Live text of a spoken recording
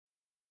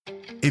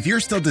If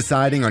you're still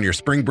deciding on your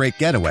spring break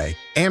getaway,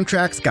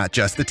 Amtrak's got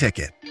just the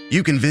ticket.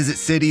 You can visit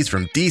cities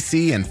from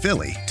D.C. and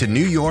Philly to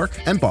New York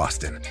and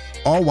Boston,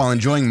 all while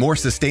enjoying more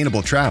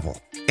sustainable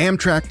travel.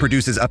 Amtrak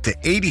produces up to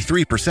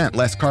 83%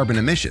 less carbon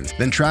emissions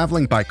than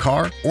traveling by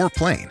car or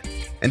plane.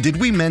 And did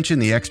we mention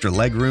the extra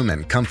legroom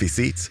and comfy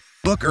seats?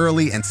 Book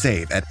early and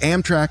save at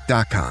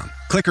Amtrak.com.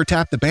 Click or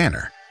tap the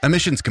banner.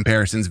 Emissions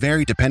comparisons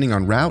vary depending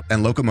on route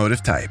and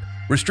locomotive type.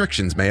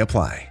 Restrictions may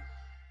apply.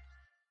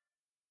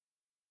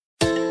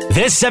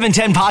 This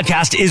 710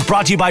 podcast is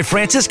brought to you by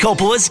Francis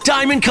Coppola's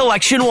Diamond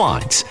Collection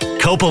Wines.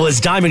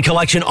 Coppola's Diamond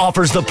Collection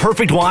offers the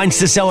perfect wines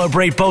to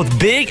celebrate both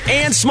big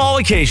and small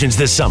occasions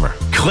this summer.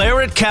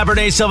 Claret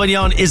Cabernet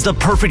Sauvignon is the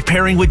perfect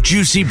pairing with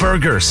juicy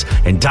burgers.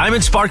 And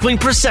Diamond Sparkling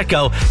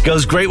Prosecco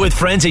goes great with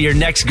friends at your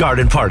next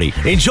garden party.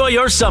 Enjoy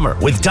your summer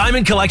with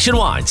Diamond Collection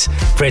Wines.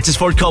 Francis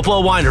Ford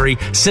Coppola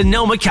Winery,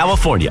 Sonoma,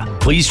 California.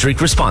 Please drink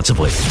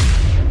responsibly.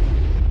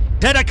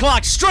 10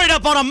 o'clock, straight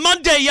up on a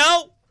Monday,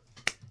 yo!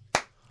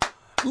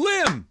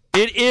 Lim.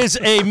 It is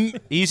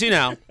easy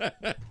now.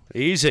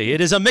 Easy.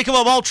 It is a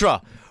Michelob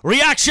Ultra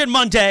Reaction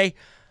Monday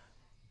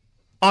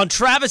on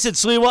Travis and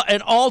Sliwa,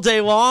 and all day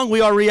long we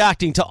are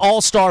reacting to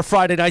All-Star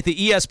Friday Night, the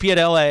ESPN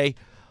LA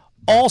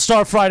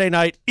All-Star Friday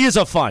Night is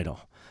a final.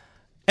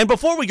 And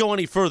before we go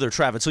any further,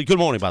 Travis, good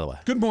morning, by the way.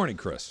 Good morning,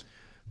 Chris.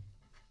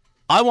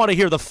 I want to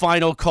hear the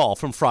final call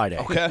from Friday.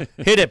 Okay.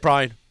 Hit it,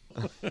 Brian.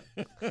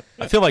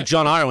 I feel like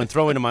John Ireland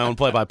throwing in my own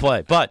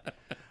play-by-play. But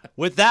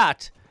with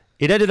that,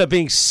 it ended up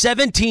being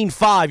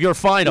 17-5, your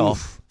final.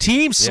 Oof.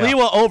 Team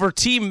Sliwa over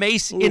Team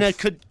Mace in a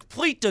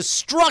complete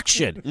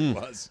destruction.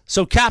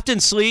 So Captain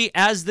Slee,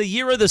 as the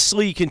year of the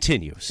Slee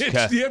continues.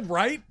 Yeah,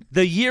 right?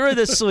 The year of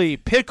the Slee,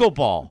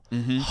 pickleball,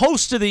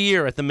 host of the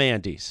year at the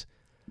Mandy's.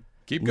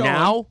 Keep going.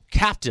 Now,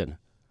 captain.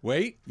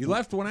 Wait, you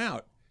left one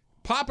out.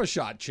 Papa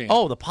Shot champ.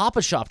 Oh, the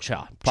Papa Shop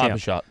champ. Papa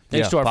Shop.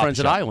 Thanks to our Papa friends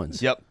Shop. at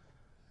Islands. Yep.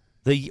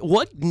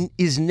 What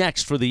is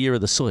next for the year of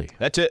the Slee?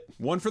 That's it.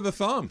 One for the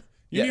thumb.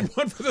 You need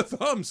one for the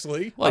thumb,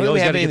 Slee. Well,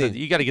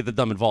 you got to get the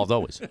thumb involved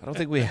always. I don't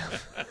think we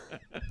have.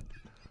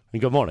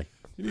 And good morning.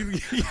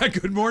 Yeah,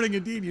 good morning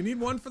indeed. You need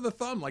one for the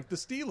thumb, like the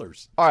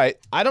Steelers. All right.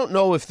 I don't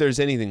know if there's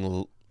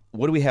anything.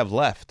 What do we have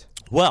left?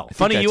 Well,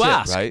 funny you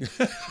ask. Right?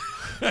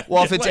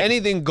 Well, if it's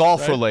anything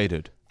golf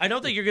related. I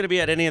don't think you're going to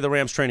be at any of the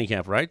Rams training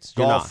camp, right?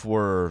 Golf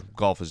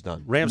is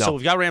done. Rams. No. So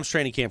we've got Rams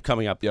training camp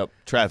coming up. Yep.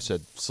 Trav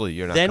said, Slee,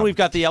 you're not Then coming. we've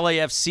got the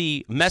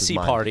LAFC Messi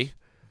mine. party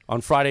on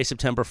Friday,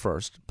 September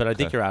 1st, but I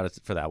think you're out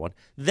for that one.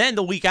 Then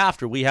the week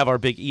after, we have our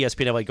big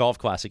ESPN LA Golf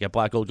Classic at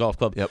Black Gold Golf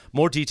Club. Yep.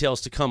 More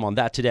details to come on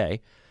that today.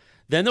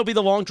 Then there'll be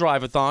the long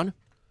drive-a-thon.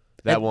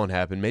 That won't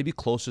happen. Maybe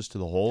closest to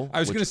the hole. I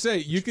was going to say,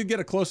 you could get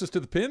a closest to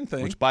the pin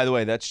thing. Which, by the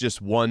way, that's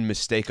just one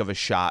mistake of a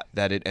shot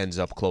that it ends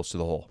up close to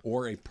the hole.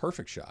 Or a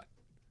perfect shot.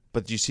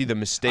 But you see the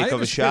mistake I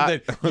of a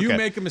shot? that you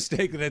make a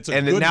mistake, and it's a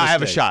and good then now mistake. I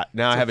have a shot.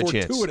 Now I have a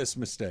chance. Fortuitous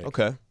mistake.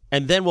 Okay.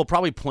 And then we'll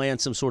probably plan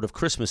some sort of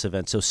Christmas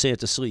event so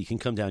Santa Slee can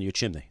come down your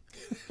chimney.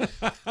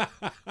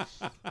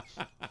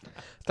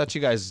 Thought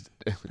you guys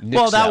nixed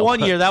Well, that one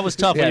year, that was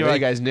tough. Yeah, when you were you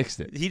like, guys nixed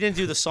it. he didn't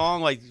do the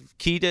song like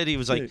Key did. He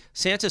was like,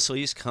 Santa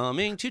Slee's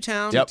coming to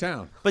town. Yep.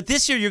 Town. But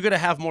this year, you're going to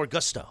have more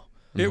gusto.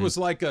 It was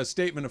like a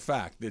statement of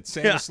fact that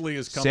Santa Slee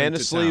is coming Santa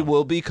to Slee town.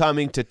 will be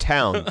coming to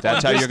town.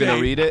 That's how This you're going day,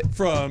 to read it?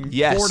 From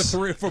Yes. 4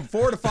 to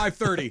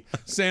 5:30,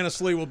 Santa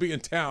Slee will be in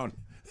town.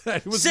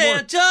 That was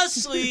Santa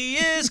Slee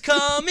is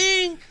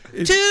coming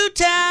to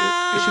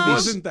town. It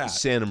wasn't that.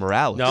 Santa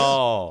Morales.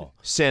 No.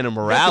 Santa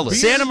Morales.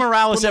 beard? Santa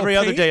Morales Little every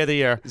other paint? day of the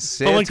year. but when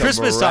Santa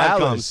Christmas time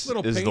Morales. comes.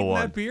 Little is paint the in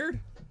one. that beard?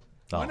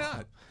 Why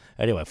not?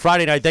 Anyway,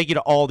 Friday night, thank you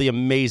to all the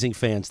amazing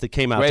fans that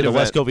came out Great to the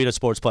event. West Covina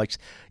Sportsplex,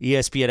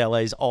 ESPN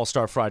LA's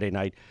All-Star Friday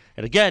night.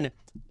 And again,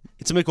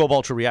 it's a Michelob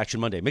Ultra Reaction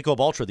Monday. Michelob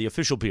Ultra, the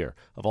official beer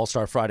of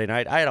All-Star Friday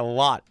night. I had a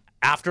lot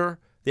after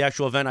the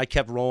actual event. I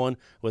kept rolling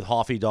with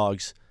Hoffy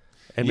dogs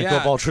and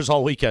Michelob Ultras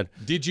all weekend.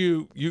 Did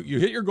you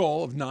hit your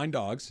goal of 9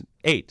 dogs?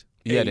 8.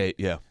 You had 8,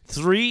 yeah.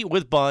 3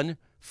 with bun,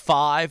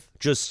 5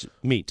 just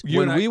meat.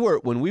 When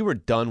we were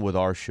done with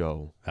our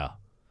show, Yeah.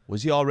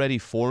 was he already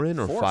 4 in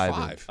or 4 or 5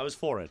 5. I was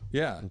 4 in.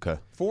 Yeah. Okay.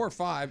 4 or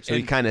 5. So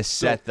he kind of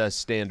set the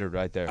standard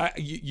right there.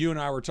 You and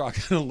I were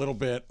talking a little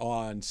bit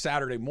on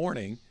Saturday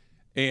morning,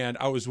 and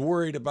I was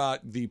worried about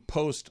the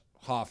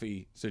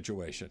post-Hoffy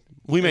situation.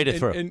 We made it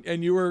through.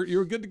 And you were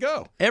good to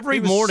go. Every He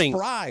was morning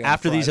spry on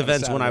after these Friday-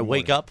 events, when I Saturday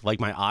wake morning. up, like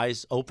my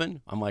eyes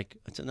open, I'm like,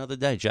 it's another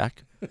day,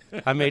 Jack.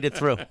 I made it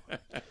through.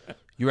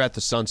 You were at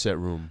the Sunset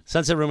Room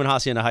Sunset Room in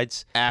Hacienda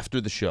Heights.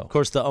 after the show. Of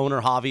course, the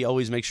owner, Javi,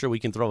 always makes sure we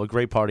can throw a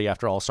great party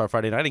after All-Star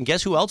Friday night. And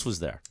guess who else was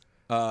there?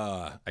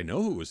 I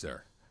know who was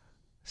there.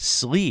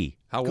 Slee.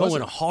 How was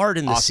going it? hard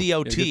in the Awesome. COT You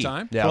had a good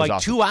time? Yeah, for it was like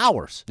awesome. 2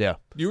 hours. Yeah.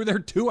 You were there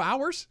 2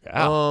 hours?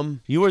 Yeah.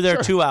 You were there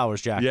 2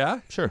 hours, Jack.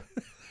 Yeah. Sure.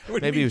 What do you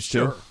Maybe mean, it was 2.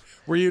 sure?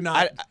 Were you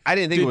not? I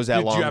didn't think it was that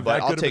did long, you have but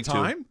that I'll good take of a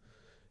 2. time?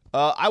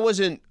 I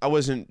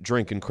wasn't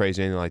drinking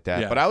crazy or anything like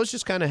that, Yeah. but I was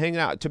just kind of hanging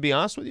out. To be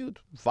honest with you,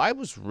 vibe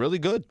was really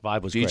good.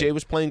 Vibe was DJ great.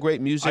 was playing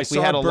great music. I We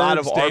saw had a lot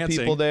of Berg's our dancing.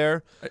 people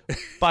there.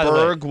 By the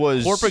Berg way,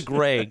 was Corporate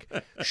Greg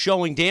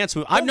showing dance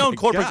moves. I've known my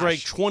Corporate gosh.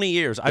 Greg 20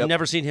 years. I've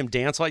never seen him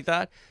dance like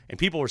that, and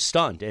people were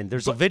stunned. And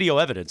there's a video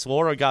evidence.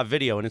 Laura got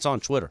video, and it's on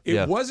Twitter. It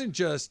Yeah. wasn't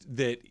just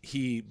that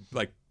he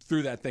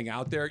threw that thing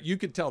out there. You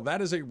could tell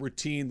that is a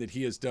routine that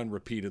he has done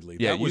repeatedly.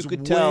 Yeah, that was you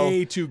could tell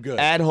way too good.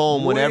 at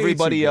home when Way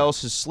everybody too good.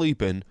 else is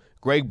sleeping.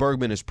 Greg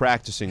Bergman is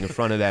practicing in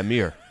front of that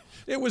mirror.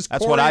 It was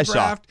That's what I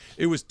saw. choreographed.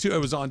 It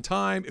was on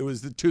time. It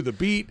was to the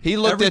beat. He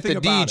looked at the Everything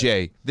about it.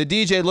 DJ. The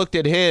DJ looked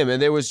at him, and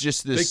there was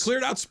just They this.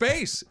 cleared out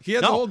space. He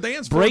had the No, whole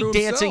dance floor break to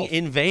dancing himself.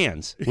 in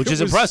vans, which It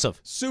is was impressive.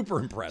 Super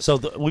impressive.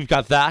 So we've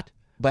got that.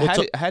 But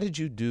What's how did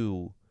you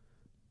do?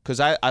 Because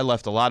I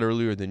left a lot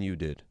earlier than you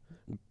did.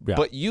 Yeah.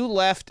 But you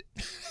left,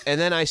 and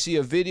then I see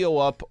a video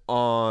up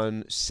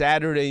on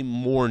Saturday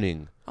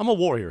morning. I'm a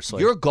warrior,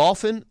 Slade. You're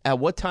golfing at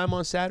what time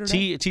on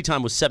Saturday? Tee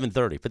time was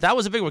 7:30, but that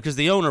was a big one because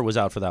the owner was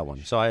out for that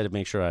one, so I had to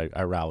make sure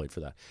I rallied for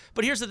that.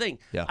 But here's the thing: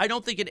 Yeah. I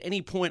don't think at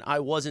any point I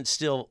wasn't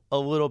still a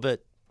little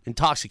bit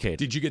intoxicated.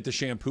 Did you get the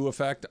shampoo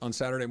effect on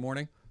Saturday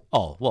morning?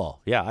 Oh well,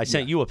 yeah. I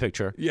sent you a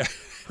picture Yeah.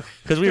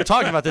 because we were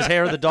talking about this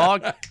hair of the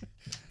dog.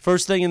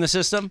 First thing in the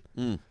system.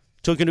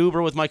 Took an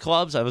Uber with my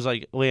clubs. I was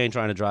like, we ain't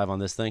trying to drive on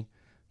this thing.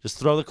 Just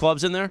throw the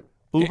clubs in there.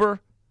 Uber.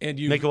 And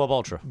you Michelob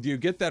Ultra. You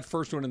get that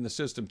first one in the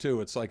system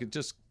too. It's like it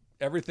just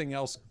everything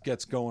else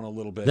gets going a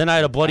little bit. Then I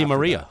had a Bloody after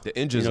Maria. that. The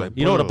engine's like,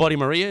 You know what a "Bruh, Bloody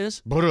Maria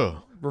is?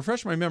 bruh."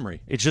 Refresh my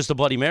memory. It's just a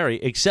Bloody Mary,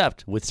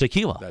 except with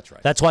tequila. That's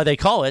right. That's why they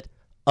call it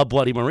a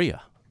Bloody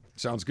Maria.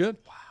 Sounds good.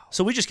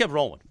 So we just kept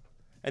rolling.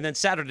 And then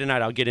Saturday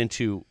night, I'll get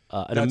into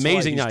an That's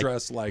amazing why he's night.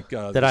 dressed like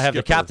that I have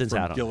the skipper captain's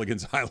from hat on.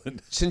 Gilligan's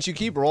Island. Since you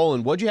keep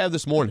rolling, what'd you have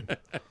this morning?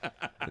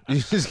 You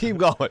just keep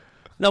going.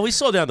 No, we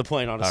slow down the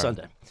plane on a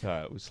Sunday. All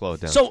right, we slow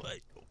it down. So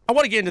I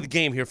want to get into the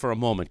game here for a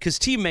moment because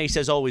Team Mace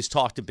has always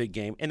talked a big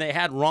game, and they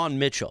had Ron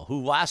Mitchell,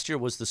 who last year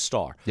was the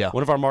star,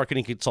 one of our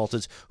marketing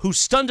consultants, who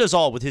stunned us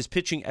all with his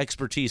pitching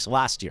expertise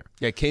last year.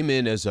 Yeah, came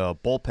in as a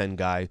bullpen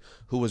guy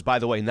who was, by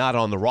the way, not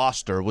on the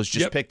roster, was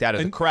just Yep. picked out of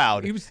the And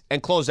crowd he was-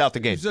 and closed out the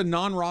He game. was a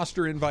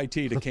non-roster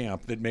invitee to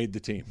camp that made the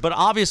team. But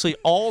obviously,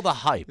 all the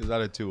hype, Is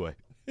that a two-way?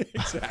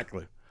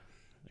 Exactly.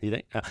 you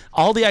think,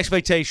 all the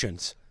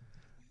expectations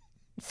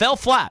fell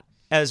flat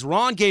as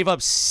Ron gave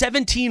up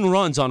 17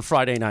 runs on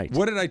Friday night.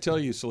 What did I tell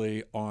you,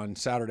 Slee, on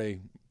Saturday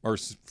or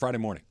Friday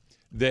morning?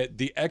 That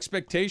the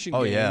expectation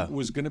game yeah.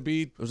 was going to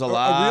be There was a real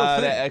lot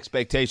of thing.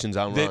 expectations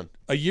on That Ron.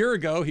 a year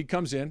ago he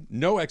comes in,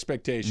 no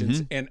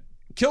expectations, Mm-hmm. and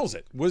kills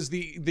it. Was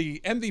the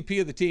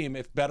MVP of the team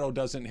if Beto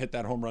doesn't hit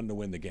that home run to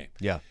win the game.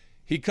 Yeah.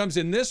 He comes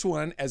in this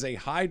one as a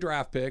high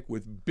draft pick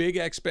with big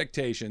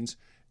expectations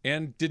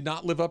and did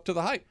not live up to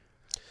the hype.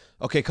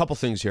 Okay, a couple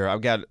things here.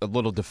 I've got a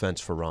little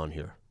defense for Ron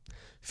here.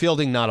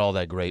 Fielding not all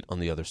that great on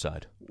the other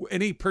side.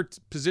 Any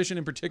position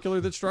in particular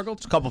that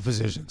struggled? A couple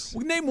positions.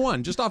 Name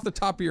one, just off the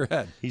top of your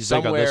head. He's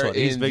big on this one.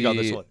 He's big on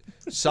this one.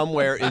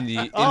 Somewhere in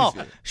the Oh,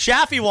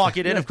 Shaffy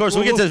walking in. Of course,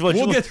 we'll get to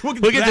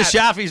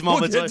Shaffy's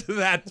moments. We'll get to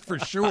that for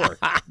sure.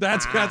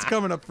 That's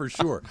coming up for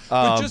sure.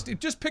 But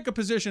just pick a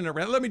position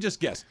around. Let me just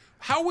guess.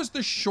 How was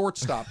the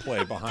shortstop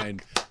play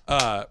behind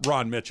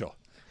Ron Mitchell?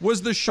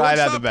 Was the Probably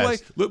not shortstop the play?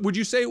 best. Would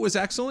you say it was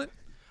excellent?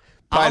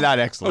 Probably not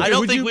excellent. I Okay, don't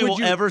would think you- we would will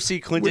you- ever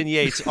see Clinton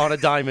Yates on a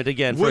diamond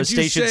again for a Would you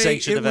say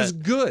station-sanctioned it was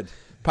event. good?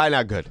 Probably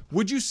not good.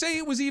 Would you say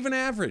it was even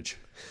average?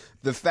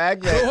 The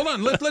fact So that hold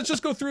on. Let's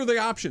just go through the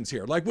options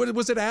here. Like,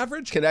 was it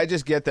average? can I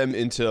just get them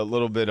into a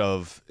little bit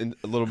of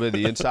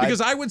the inside? Because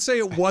I would say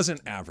it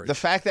wasn't average. The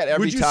fact that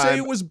every would you time say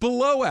it was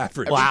below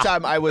average? every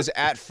time I was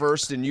at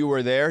first and you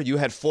were there, you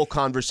had full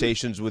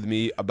conversations with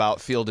me about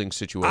fielding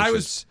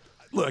situations.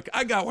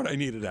 I got what I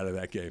needed out of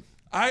that game.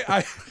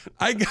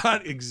 I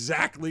got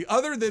exactly,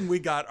 other than we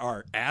got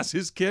our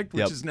asses kicked, which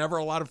Yep. is never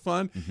a lot of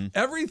fun.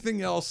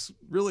 Everything else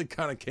really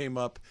kind of came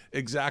up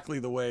exactly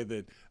the way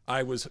that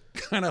I was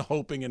kind of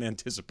hoping and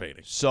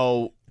anticipating.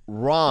 So,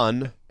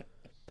 Ron,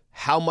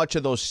 how much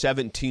of those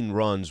 17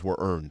 runs were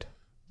earned?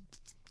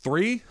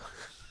 3?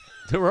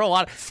 There were a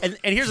lot. And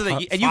here's the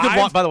thing. And you could 5?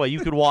 watch, by the way, you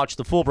could watch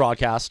the full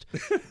broadcast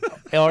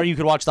or you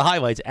could watch the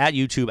highlights at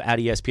YouTube at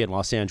ESPN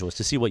Los Angeles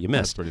to see what you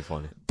missed. Pretty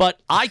funny. But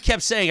I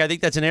kept saying, I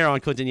think that's an error on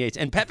Clinton Yates.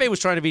 And Pepe was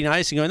trying to be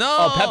nice and going, no.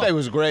 Oh, Pepe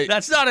was great.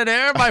 That's not an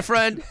error, my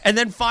friend. And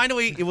then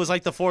finally, it was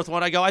like the fourth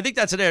one. I go, I think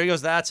that's an error. He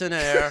goes, that's an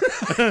error.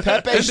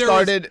 Pepe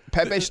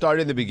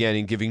started in the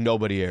beginning giving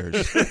nobody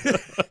errors.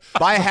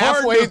 By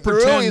halfway to through,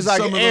 pretend he's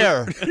like, some of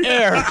air.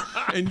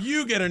 And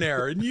you get an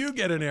error, and you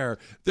get an error.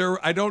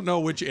 I don't know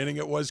which inning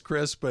it was,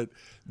 Chris, but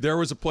there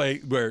was a play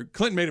where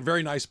Clinton made a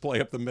very nice play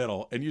up the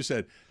middle, and you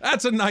said,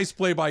 that's a nice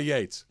play by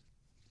Yates.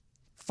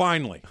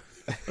 Finally.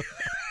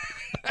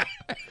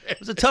 It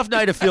was a tough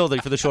night of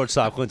fielding for the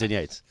shortstop, Clinton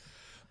Yates.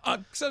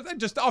 So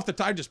just off the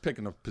top, just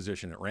picking a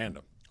position at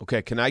random.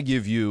 Okay, can I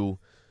give you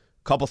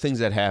a couple things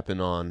that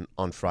happened on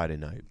Friday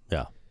night?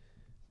 Yeah.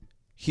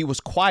 He was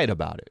quiet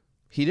about it.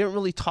 He didn't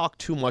really talk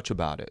too much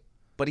about it.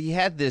 But he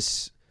had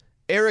this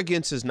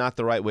arrogance is not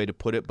the right way to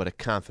put it, but a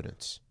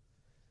confidence.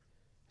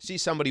 see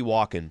somebody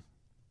walking.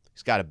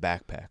 He's got a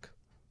backpack.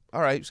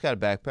 All right, he's got a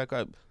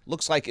backpack.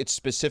 Looks like it's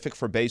specific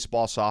for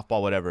baseball,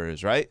 softball, whatever it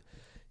is, right?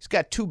 He's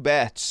got 2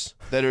 bats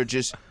that are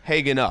just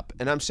hanging up.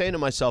 And I'm saying to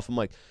myself, I'm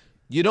like,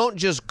 you don't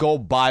just go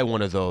buy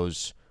one of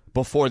those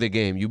before the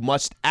game. You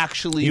must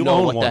actually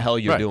know what the hell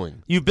you're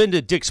doing. You've been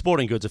to Dick's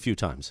Sporting Goods a few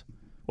times.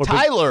 Or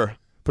Tyler.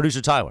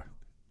 Producer Tyler.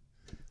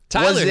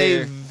 Was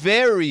a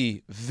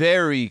very,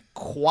 very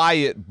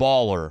quiet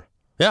baller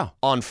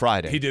on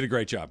Friday. He did a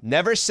great job.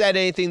 Never said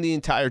anything the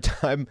entire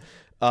time.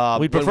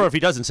 We prefer if he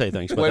doesn't say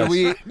things. But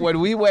when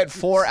we went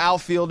 4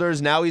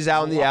 outfielders, now he's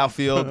out in the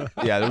outfield.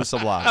 Yeah, there was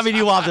some laughs. I mean,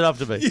 you lobbed it up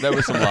to me. There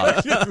was some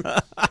laughs.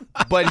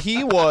 But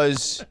he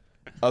was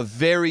a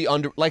very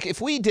like if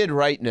we did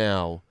right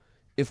now,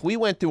 if we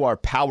went through our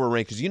power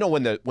rankings, you know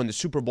when the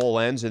Super Bowl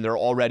ends and they're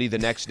already the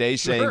next day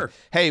saying,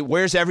 "Hey,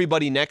 where's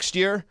everybody next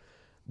year?"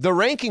 The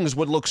rankings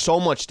would look so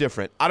much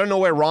different. I don't know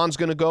where Ron's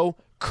going to go.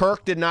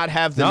 Kirk did not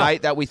have the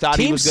night that we thought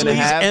he was going to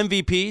have. Team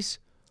Slee's MVPs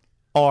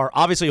are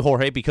obviously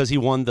Jorge because he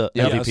won the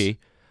MVP,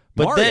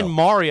 but then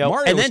Mario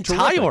and then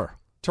Tyler.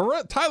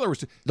 Tyler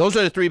was. Those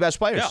are the 3 best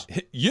players.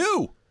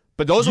 Yeah.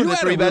 But those were the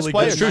 3 best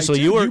players. True. So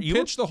you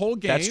pitched the whole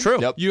game. That's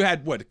true. Yep. You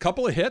had a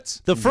couple of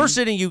hits. The first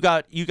inning you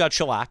got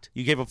shellacked.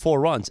 You gave up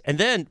 4 runs, and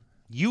then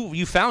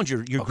you found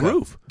your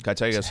groove. Can I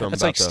tell you guys something?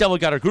 It's like Stella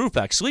got her groove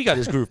back. Slee got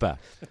his groove back.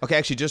 Okay,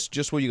 actually,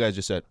 just what you guys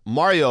just said.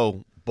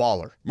 Mario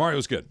baller.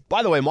 Mario's good.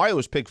 By the way, Mario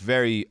was picked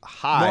very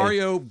high.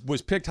 Mario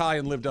was picked high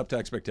and lived up to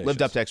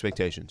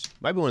expectations.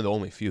 Might be one of the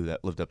only few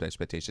that lived up to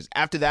expectations.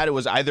 After that, it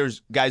was either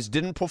guys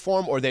didn't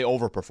perform or they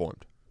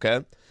overperformed.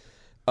 Okay.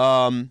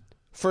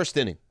 First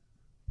inning.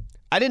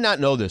 I did not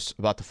know this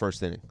about the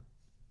first inning.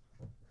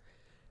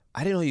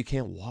 I didn't know you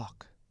can't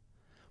walk.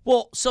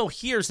 Well, so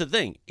here's the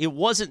thing. It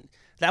wasn't.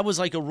 That was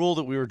like a rule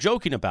that we were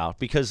joking about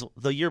because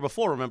the year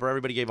before, remember,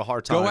 everybody gave a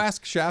hard time. Go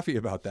ask Shaffy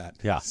about that.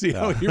 Yeah. See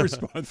how he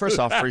responds. First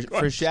off, for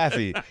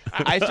Shaffy,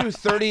 I threw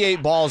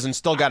 38 balls and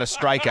still got a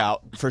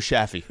strikeout for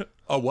Shaffy.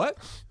 A what?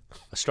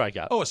 A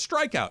strikeout. Oh, a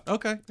strikeout.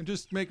 Okay. I'm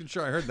just making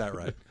sure I heard that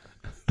right.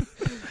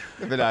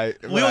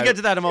 We will get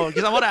to that in a moment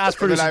because I want to ask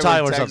producer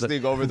Tyler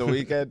something. Over the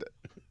weekend,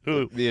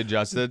 me and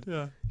Justin,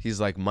 Yeah. he's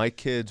like, my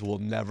kids will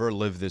never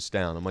live this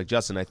down. I'm like,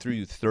 Justin, I threw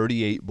you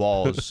 38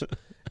 balls.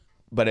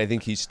 But I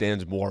think he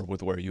stands more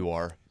with where you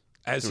are.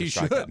 As he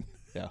should.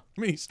 Yeah.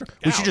 I mean,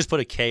 We should just put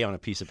a K on a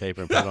piece of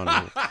paper and put it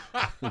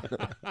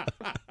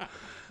on.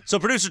 So,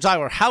 producer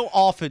Tyler, how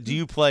often do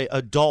you play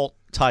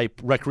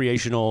adult-type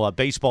recreational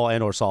baseball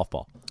and or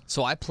softball?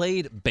 So I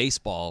played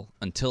baseball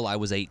until I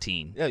was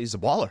 18. Yeah, he's a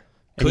baller.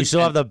 And you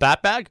still have the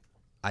bat bag?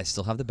 I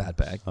still have the bat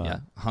bag. Yeah,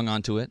 hung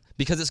on to it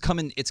because it's come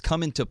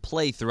into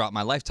play throughout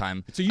my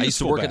lifetime. It's a I used to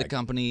useful work at a bag.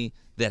 company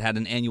that had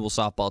an annual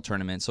softball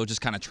tournament, so it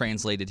just kind of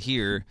translated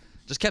here.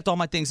 Just kept all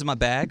my things in my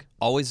bag,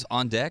 always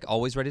on deck,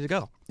 always ready to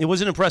go. It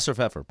was an impressive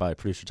effort by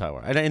producer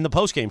Tyler. And in the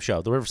postgame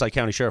show, the Riverside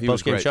County Sheriff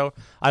was postgame great. show,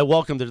 I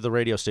welcomed her to the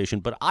radio station,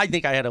 but I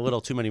think I had a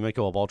little too many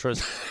Michelob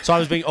Ultras, so I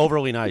was being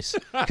overly nice.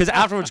 Because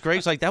afterwards,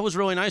 Greg's like, that was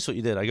really nice what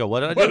you did. I go,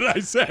 what did I do? What did I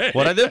say?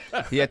 What did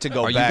I do? He had to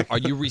go Are back.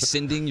 you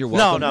rescinding your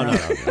No, welcome?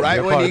 no.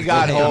 Right when he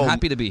got Hey, home. I'm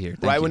happy to be here.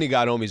 Thank you. When he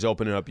got home, he's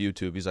opening up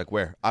YouTube. He's like,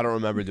 where? I don't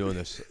remember doing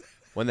this.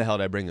 When the hell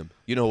did I bring him?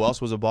 You know who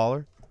else was a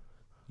baller?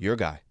 Your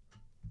guy.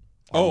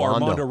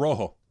 Armando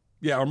Rojo.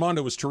 Yeah,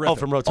 Armando was terrific. Oh,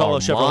 from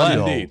Rotolo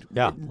Armando. Chevrolet. Indeed.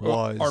 Yeah.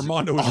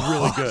 Armando was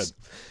really good.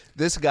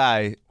 This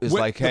guy is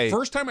like, hey. The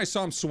first time I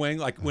saw him swing,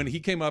 like when he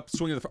came up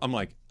swinging, I'm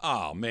like,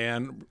 oh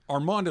man,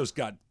 Armando's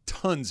got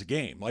tons of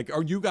game. Like,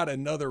 you got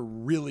another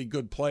really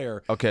good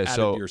player. Okay, added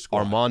so to your squad.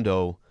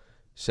 Armando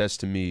says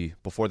to me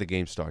before the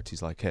game starts,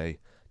 he's like, hey,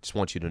 just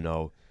want you to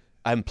know,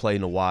 I haven't played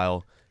in a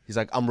while. He's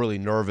like, I'm really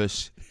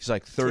nervous. He's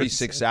like,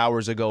 36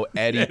 hours ago,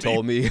 Eddie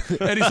told me.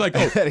 And he's like,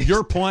 oh,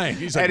 you're playing.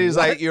 He's like, And he's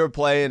what? like, you're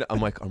playing.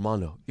 I'm like,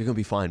 Armando, you're going to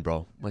be fine,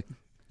 bro. I'm like,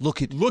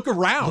 Look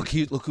around.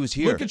 Look who's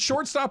here. Look at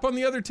shortstop on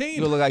the other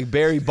team. You look like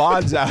Barry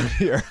Bonds out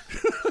here.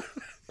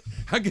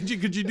 How could you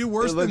do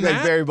worse You look than like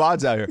that? Barry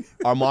Bonds out here.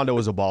 Armando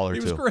was a baller, He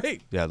too. was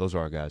great. Yeah, those are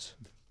our guys.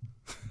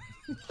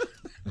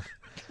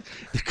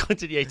 The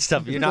Clinton Yates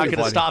stuff. You're not really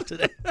going to funny. stop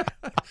today.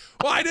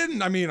 Well, I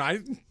didn't. I mean,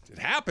 it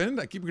happened.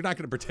 We're not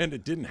going to pretend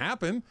it didn't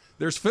happen.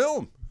 There's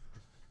film.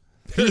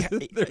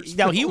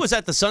 Now, he was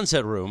at the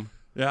Sunset Room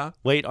Yeah.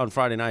 late on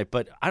Friday night,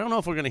 but I don't know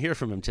if we're going to hear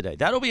from him today.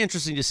 That'll be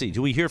interesting to see.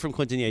 Do we hear from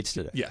Clinton Yates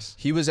today? Yes.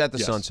 He was at the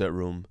Yes. Sunset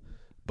Room,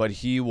 but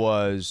he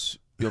was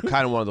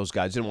kind of one of those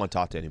guys. Didn't want to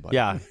talk to anybody.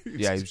 Yeah.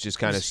 Yeah, he was just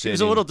kind of He sitting.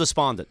 was a little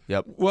despondent.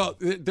 Yep. Well,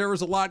 there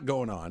was a lot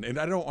going on, and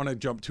I don't want to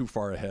jump too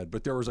far ahead,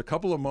 but there was a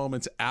couple of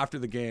moments after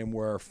the game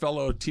where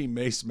fellow Team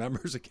Mace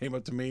members that came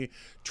up to me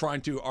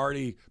trying to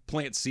already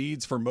plant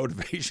seeds for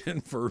motivation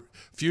for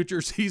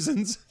future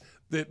seasons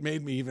that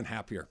made me even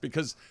happier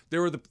because they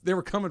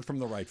were coming from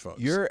the right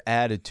folks. Your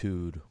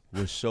attitude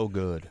was so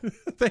good.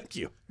 Thank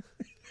you.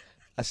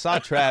 I saw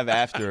Trav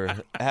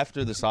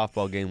after the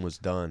softball game was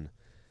done.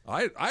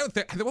 I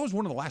was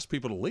one of the last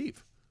people to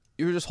leave.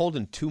 You were just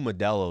holding 2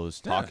 Modelo's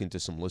talking to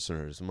some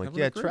listeners. I'm like, Having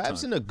a yeah, great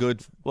Trav's time. in a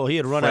good Well, he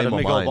had run out of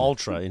frame Michelob mind.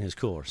 Ultra in his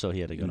cooler, so he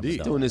had to go to Indeed.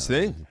 Modelo. Doing his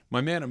thing.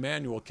 My man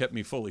Emmanuel kept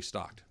me fully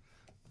stocked.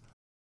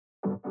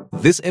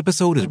 This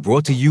episode is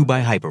brought to you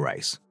by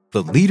Hyperice,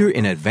 the leader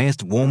in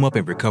advanced warm-up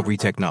and recovery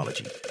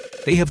technology.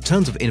 They have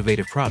tons of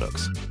innovative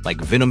products, like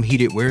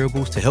Venom-heated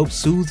wearables to help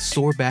soothe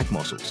sore back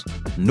muscles,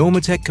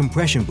 Normatec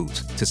compression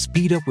boots to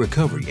speed up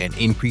recovery and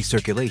increase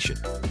circulation,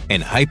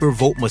 and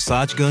Hypervolt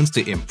massage guns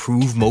to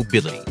improve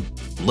mobility.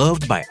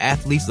 Loved by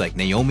athletes like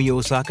Naomi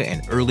Osaka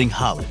and Erling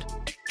Haaland.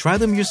 Try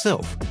them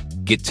yourself.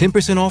 Get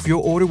 10% off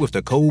your order with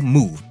the code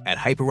MOVE at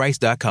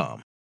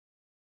hyperice.com.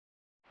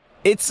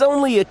 It's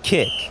only a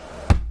kick,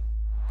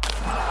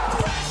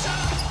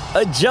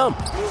 a jump,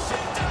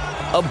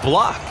 a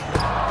block.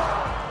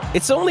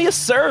 It's only a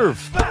serve.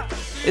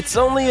 It's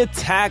only a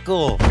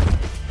tackle,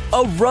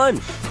 a run.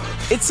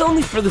 It's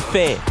only for the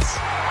fans.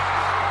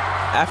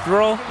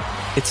 After all,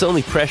 it's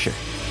only pressure.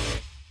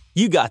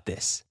 You got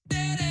this.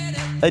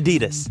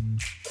 Adidas.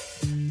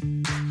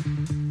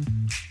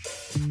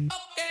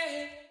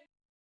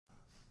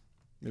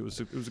 It was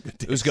a good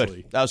day. It was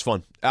good. That was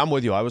fun. I'm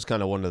with you. I was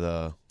kind of one of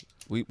the.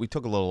 We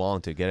took a little long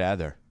to get out of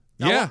there.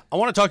 Now, Yeah. I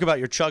want to talk about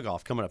your chug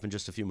off coming up in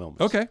just a few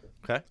moments. Okay.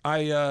 Okay.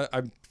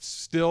 I'm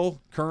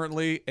still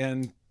currently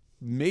and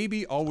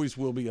maybe always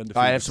will be undefeated.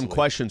 I have some Slee.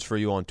 questions for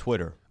you on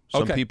Twitter.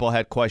 Some Okay. people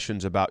had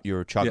questions about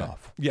your chug Yeah.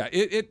 off. Yeah.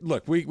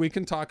 Look, we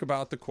can talk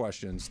about the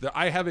questions.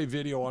 I have a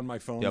video on my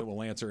phone Yep. that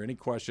will answer any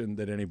question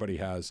that anybody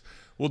has.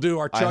 We'll do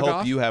our I chug hope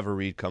off. you have a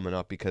read coming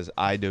up because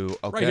I do.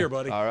 Okay. Right here,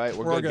 buddy. All right,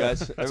 we're all good,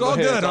 guys. It's all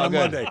Everybody- good it's on a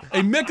Monday.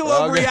 A Michelob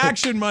All good.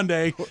 Reaction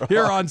Monday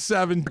here on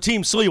 7.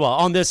 Team Sliwa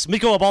on this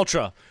Michelob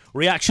Ultra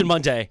Reaction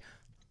Monday.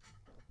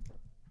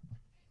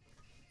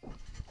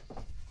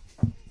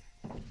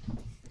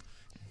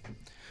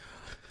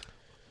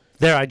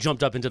 There, I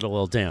jumped up into the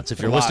little dance.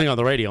 If you're listening on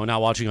the radio and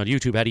not watching on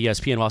YouTube at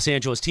ESPN Los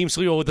Angeles, Team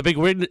Sliwa with the big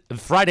win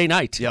Friday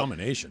night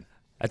Domination.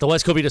 at the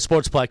West Covina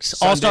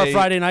Sportsplex. All-Star Sunday.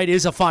 Friday night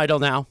is a final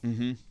now.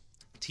 Mm-hmm.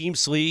 Team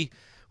Slee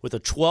with a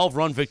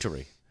 12-run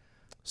victory.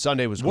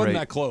 Sunday was Wasn't great.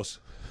 that close?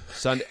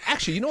 Sunday.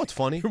 Actually, you know what's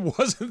funny? It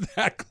wasn't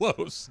that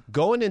close.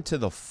 Going into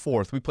the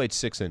fourth, we played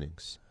 6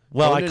 innings.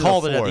 Well, Going I into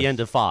called the it at fourth, the end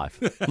of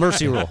 5.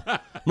 Mercy rule.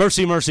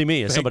 Mercy, mercy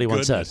me, as somebody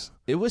once said. goodness.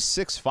 It was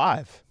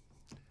 6-5.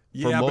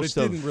 Yeah, but it most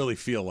of- didn't really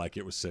feel like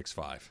it was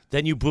 6-5.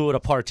 Then you blew it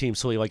apart, Team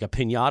Slee, like a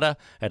piñata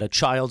at a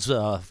child's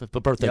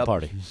birthday Yep.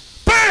 party.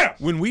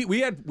 When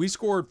we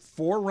scored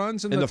 4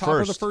 runs in the the top of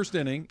the first. first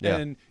inning, Yeah.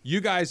 and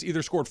you guys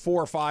either scored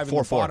 4 or 5 in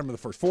the 4-4. bottom of the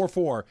first.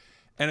 4-4.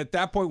 And at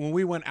that point, when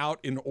we went out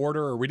in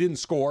order or we didn't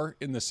score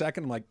in the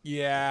second, I'm like,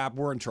 yeah,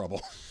 we're in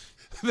trouble.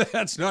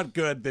 That's not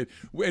good.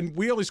 And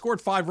we only scored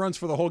 5 runs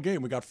for the whole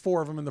game. We got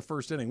 4 of them in the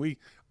first inning.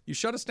 You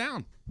shut us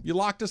down. You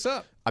locked us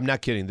up. I'm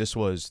not kidding. This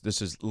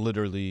is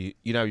literally,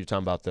 you know, you're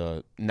talking about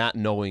the not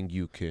knowing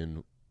you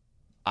can.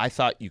 I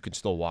thought you could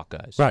still walk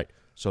guys. Right.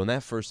 So in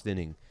that first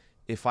inning,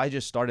 if I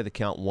just started to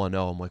count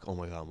 1-0, I'm like, oh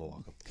my God, I'm going to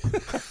walk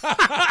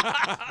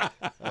him.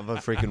 I'm going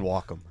to freaking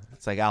walk him.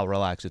 It's like, Al,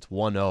 relax. It's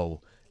 1-0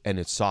 and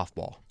it's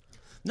softball.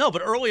 No,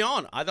 but early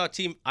on, I thought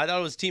it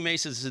was Team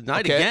Aces'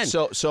 night Okay, again.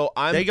 so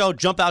I'm. They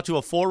jump out to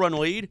a 4-run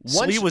lead. Once-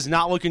 Slee was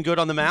not looking good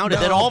on the mound, and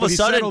No, then all of but a he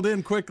sudden, settled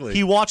in quickly.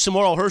 He watched some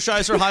Oral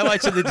Hershiser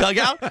highlights in the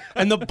dugout,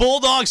 and the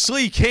Bulldog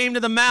Slee came to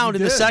the mound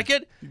in the did.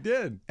 second You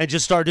did. and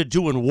just started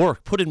doing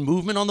work, putting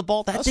movement on the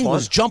ball. That That's thing fun.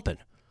 was jumping.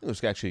 It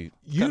was actually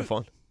kind of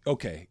fun.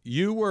 Okay,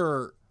 you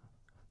were.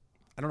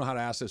 I don't know how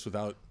to ask this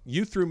without.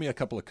 You threw me a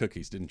couple of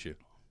cookies, didn't you?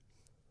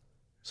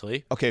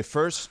 Slee, Okay,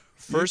 first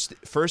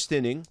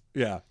inning.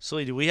 Yeah.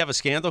 Slee, do we have a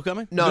scandal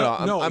coming? No,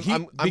 No, I'm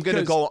gonna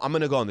because- go. I'm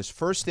gonna go on this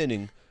first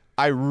inning.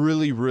 I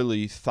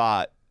really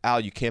thought, Al,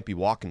 you can't be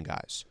walking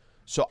guys.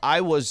 So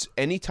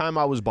anytime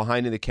I was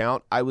behind in the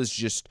count, I was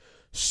just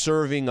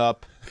serving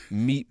up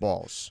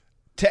meatballs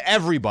to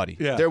everybody.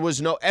 Yeah.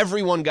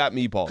 Everyone got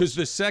meatballs. Because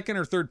the second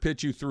or third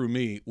pitch you threw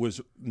me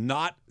was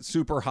not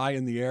super high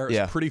in the air. It was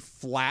Yeah. pretty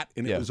flat,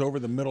 and it Yeah. was over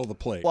the middle of the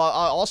plate. Well,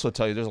 I'll also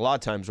tell you, there's a lot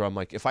of times where I'm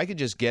like, if I could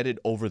just get it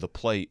over the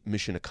plate,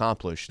 mission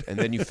accomplished. And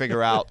then you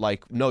figure out,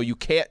 like, no, you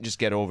can't just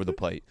get it over the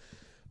plate.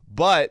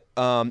 But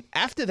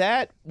after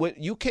that, when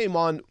you came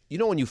on, you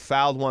know when you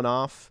fouled one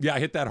off yeah, I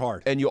hit that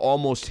hard. and you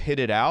almost hit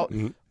it out?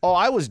 Oh,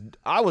 I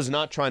was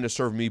not trying to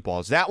serve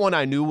meatballs. That one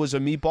I knew was a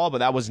meatball,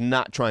 but I was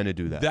not trying to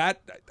do that.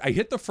 I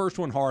hit the first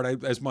one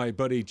hard. As my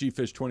buddy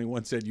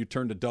Gfish21 said, you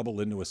turned a double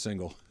into a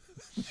single.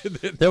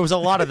 There was a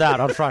lot of that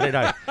on Friday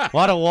night. A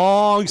lot of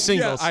long Yeah,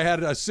 singles. I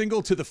had a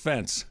single to the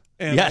fence.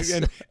 And Yes.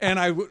 and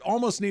I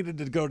almost needed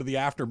to go to the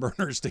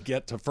afterburners to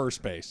get to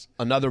first base.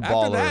 Another After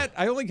baller. that,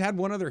 I only had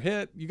one other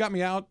hit. You got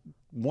me out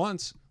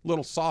once.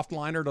 Little soft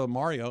liner to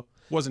Mario.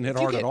 Wasn't hit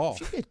hard at all.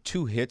 If you get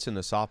 2 hits in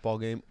the softball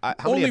game, how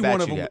Only many at-bats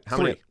one of you them- get? How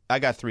many? 3. I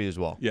got 3 as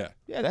well. Yeah.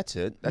 Yeah, that's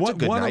it. That's a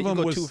good one night. of You them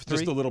go was 2 of 3.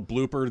 just a little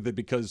blooper that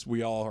because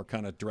we all are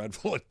kind of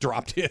dreadful, it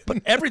dropped in.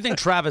 Everything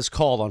Travis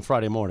called on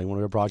Friday morning when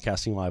we were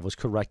broadcasting live was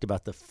correct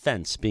about the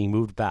fence being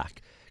moved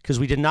back because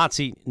we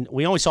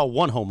only saw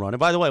 1 home run. And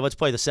by the way, let's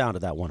play the sound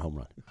of that 1 home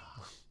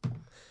run.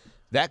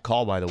 That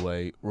call, by the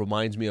way,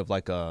 reminds me of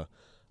like a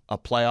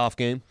playoff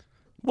game.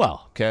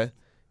 Well, Okay,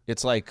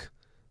 it's like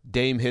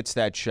Dame hits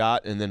that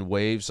shot and then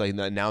waves, like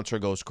the announcer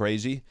goes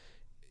crazy.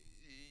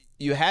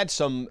 You had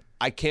some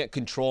I can't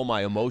control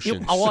my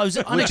emotions,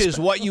 which is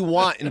what you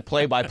want in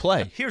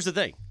play-by-play. Here's the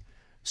thing.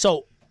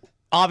 So,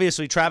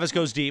 obviously, Travis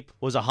Goes Deep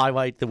was a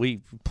highlight that we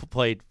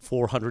played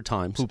 400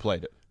 times. Who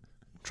played it?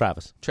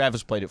 Travis.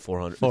 Travis played it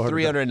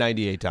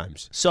 398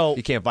 times. So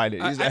he can't find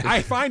it.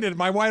 I find it.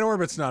 My white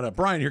orbit's not up.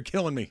 Brian, you're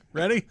killing me.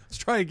 Ready? Let's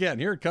try again.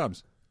 Here it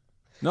comes.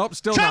 Nope,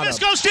 still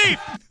Travis not up. Goes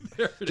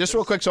Deep! Just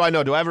real quick so I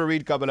know, do I have a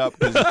read coming up?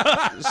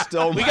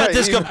 Still We got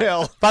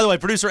email. By the way,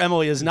 producer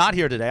Emily is not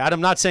here today.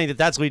 I'm not saying that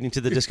that's leading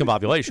to the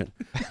discombobulation.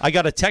 I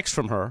got a text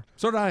from her.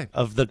 So did I.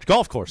 Of the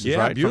golf courses, Yeah,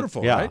 right?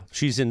 beautiful, yeah, right?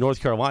 She's in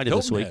North Carolina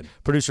this Hilton week. Head.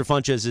 Producer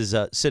Funches is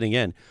sitting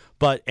in.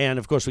 And,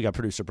 of course, we got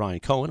producer Brian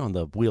Cohen on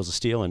the Wheels of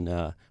Steel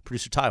and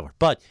producer Tyler.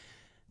 But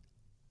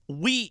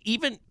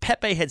even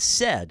Pepe had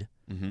said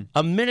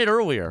a minute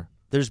earlier,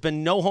 there's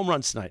been no home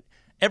runs tonight.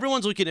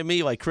 Everyone's looking at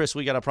me like, Chris,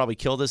 we got to probably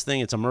kill this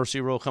thing. It's a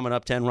mercy rule coming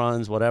up, 10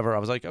 runs, whatever. I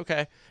was like,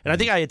 okay. And I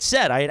think I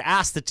had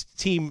asked the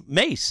team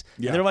Mace.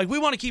 Yeah. And they're like, we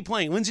want to keep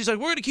playing. Lindsay's like,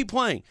 we're going to keep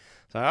playing.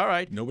 So, all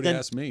right. Nobody Then,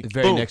 asked me. The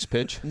very boom. next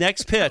pitch.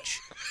 Next pitch.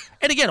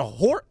 And again,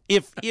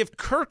 if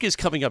Kirk is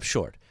coming up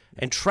short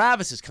and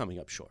Travis is coming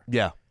up short,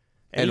 Yeah.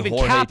 and even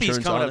Jorge Cappy's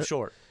turns coming on up it.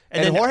 short.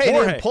 And then Jorge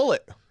didn't pull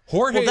it.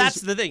 Jorge Well, that's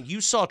is- the thing. You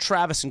saw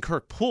Travis and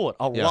Kirk pull it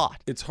a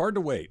lot. It's hard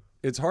to wait.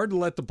 It's hard to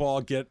let the ball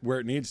get where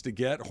it needs to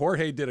get.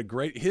 Jorge did a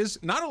great.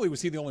 Not only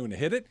was he the only one to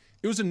hit it,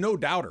 it was a no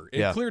doubter.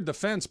 It cleared the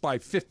fence by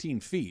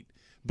 15 feet.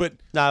 But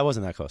No, it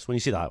wasn't that close. When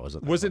you see the height,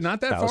 wasn't that Was it close. not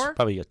that No, it was far?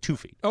 probably 2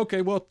 feet.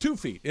 okay, well, 2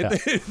 feet.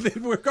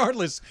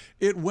 Regardless,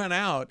 it went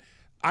out.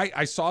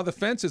 I saw the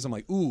fences. I'm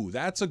like, ooh,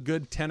 that's a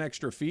good 10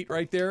 extra feet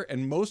right there.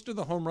 And most of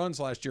the home runs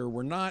last year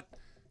were not,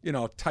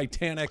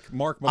 Titanic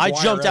Mark McGwire. I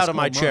jumped out of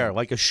my chair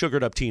like a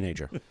sugared up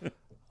teenager.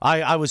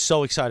 I was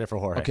so excited for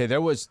Jorge. Okay, there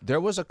was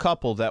a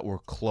couple that were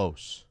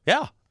close.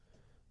 Yeah.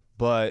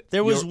 But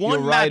There was you're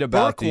one right Matt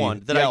about Burke one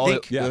that I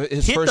think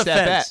his hit first the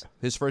at fence. bat.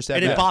 His first at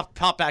And it bat.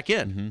 popped back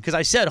in. Because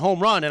I said home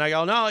run, and I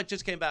go, no, it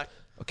just came back.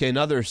 Okay,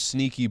 another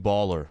sneaky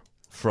baller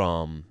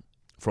from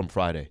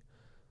Friday.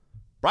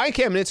 Brian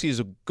Kamenetsky is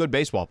a good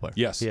baseball player.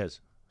 Yes. He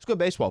is. He's a good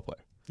baseball player.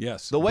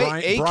 Yes. The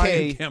way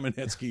Brian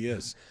Kamenetsky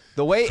is.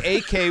 The way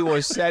AK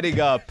was setting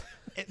up.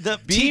 The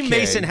BK. Team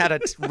Mason had a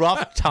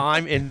rough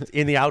time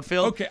in the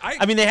outfield. Okay,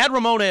 I mean, they had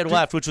Ramona at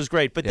left, which was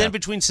great. But Yeah. then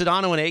between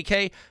Sedano and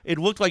AK, it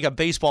looked like a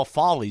Baseball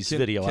Follies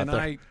video Can out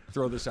there. I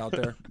throw this out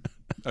there?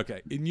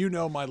 Okay. And you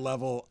know my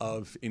level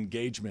of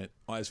engagement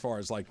as far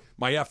as like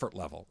my effort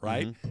level,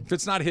 right? If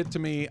it's not hit to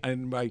me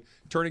and by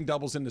turning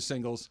doubles into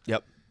singles,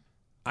 Yep.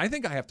 I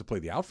think I have to play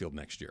the outfield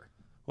next year.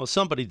 Well,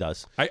 somebody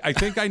does. I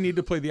think I need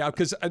to play the out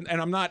because, and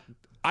I'm not,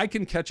 I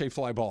can catch a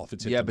fly ball if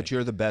it's hit Yeah, to but me.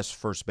 you're the best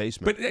first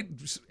baseman. But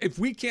if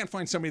we can't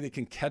find somebody that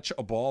can catch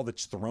a ball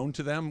that's thrown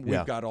to them, we've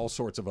Yeah. got all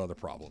sorts of other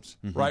problems,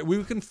 right?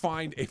 We can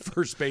find a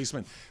first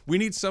baseman. We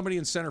need somebody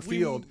in center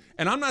field.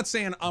 And I'm not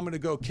saying I'm going to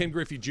go Ken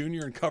Griffey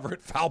Jr. and cover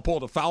it foul pole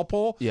to foul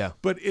pole. Yeah.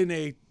 But in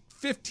a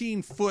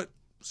 15-foot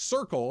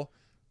circle,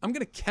 I'm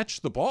going to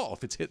catch the ball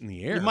if it's hit in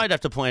the air. You might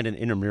have to plan an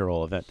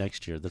intramural event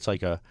next year. That's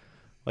like a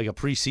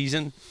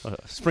preseason,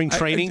 spring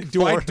training.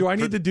 Do I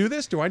need to do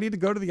this? Do I need to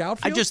go to the I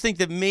outfield? just think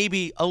that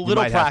maybe a little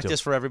might have to.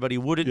 practice for everybody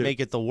wouldn't make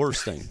it the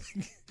worst thing.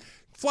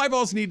 Fly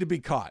balls need to be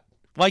caught.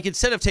 Like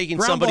instead of taking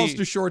Ground somebody balls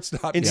to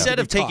shortstop. instead need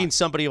to of be taking caught.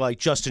 somebody like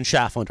Justin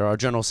Schafflander, our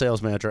general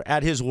sales manager,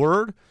 at his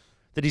word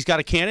that he's got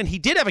a cannon. He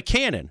did have a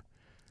cannon,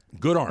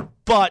 Good arm.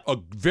 but A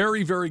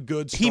very, very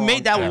good, he strong,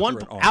 made that one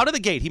accurate arm. out of the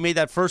gate. He made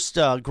that first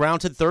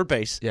ground to third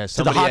base yeah, to the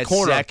somebody hot at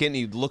corner. second.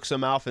 He looks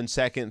him off in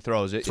second and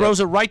throws it.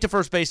 Throws it right to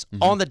first base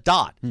on the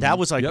dot. That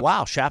was like, Yep.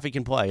 wow, Shaffy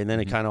can play. And then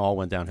it kind of all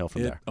went downhill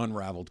from It there.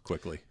 unraveled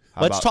quickly.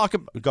 Let's talk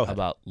about. Go How ahead.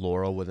 about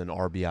Laura with an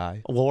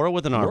RBI? Laura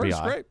with an Laura's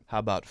RBI. great. How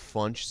about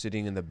Funch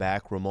sitting in the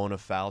back? Ramona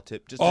foul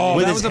tip. Just Oh,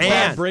 With that his was a hand.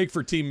 bad break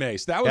for Team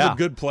Mace. That was Yeah. a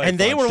good play. And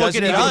they Funch. were doesn't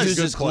looking at even us. use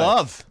Good his play.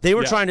 glove. They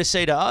were Yeah. trying to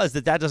say to us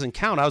that doesn't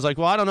count. I was like,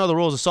 well, I don't know the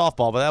rules of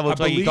softball, but that I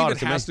looks like he believe caught it it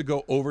to has me. to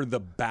go over the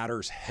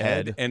batter's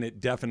head, Head. and it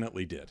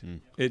definitely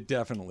did. It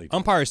definitely did.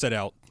 Umpire said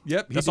out.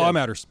 Yep, he That's did. all that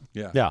matters.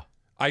 Yeah. Yeah.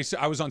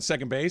 I was on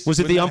second base. Was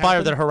it when the umpire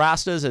happened. that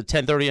harassed us at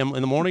 10:30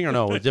 in the morning, or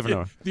no? A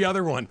different The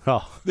other one.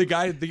 Oh. The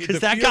guy.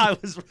 Because that guy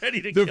was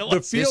ready to kill The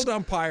us. field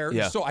umpire.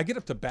 Yeah. So I get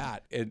up to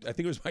bat, and I think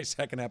it was my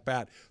second at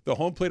bat. The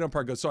home plate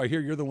umpire goes, "So I hear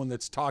you're the one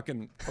that's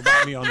talking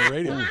about me on the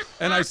radio."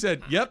 And I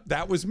said, "Yep,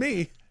 that was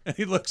me." And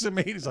he looks at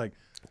me, and he's like,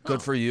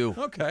 Good for you.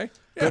 "Okay."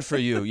 Good for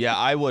you. Yeah,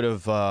 I would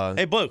have.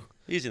 Hey, Blue,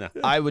 easy now.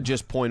 I would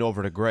just point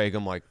over to Greg.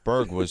 I'm like,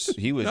 Berg was.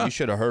 You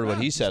should have heard what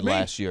he said me.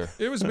 last year.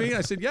 It was me.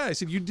 I said, "Yeah." I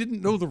said, "You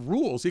didn't know the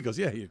rules." He goes,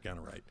 "Yeah, you're kind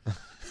of right."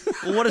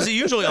 Well, what does he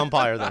usually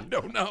umpire then?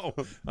 Don't know.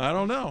 I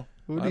don't know.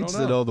 Who I needs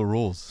don't to know the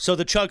rules? So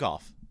the chug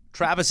off,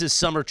 Travis's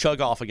summer chug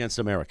off against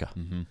America.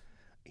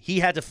 He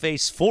had to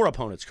face 4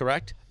 opponents,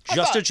 correct?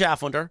 Justin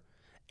Schafflander,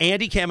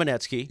 Andy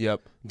Kamenetsky,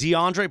 Yep.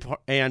 DeAndre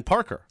and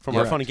Parker from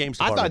our Funny Games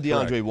I department.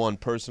 thought DeAndre won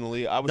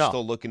personally. I was No.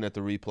 still looking at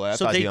the replay. I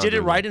So thought they did DeAndre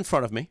it right won. in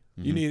front of me.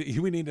 We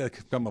need to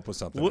come up with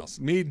something else.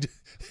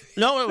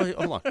 No, wait,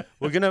 hold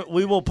on.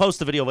 We will post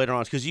the video later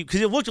on because it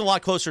looked a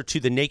lot closer to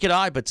the naked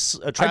eye. But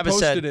I Travis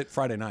posted said, it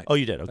Friday night. "Oh,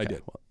 you did? Okay, I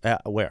did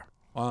Where?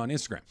 on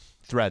Instagram.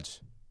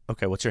 Threads.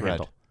 Okay, what's your Red.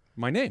 handle?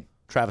 My name.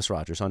 Travis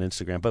Rogers on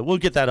Instagram. But we'll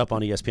get that up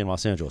on ESPN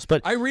Los Angeles.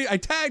 But I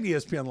tagged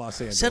ESPN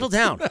Los Angeles. settle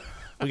down.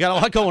 We got a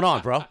lot going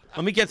on, bro.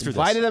 Let me get through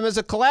Invited this. him as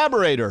a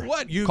collaborator.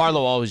 What?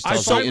 Carlo always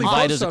tells me, finally invite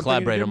post as a something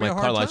collaborator. and I'm you give me like, a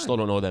hard Carlo, I time. still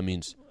don't know what that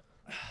means.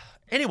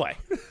 Anyway.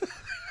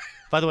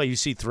 By the way, you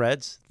see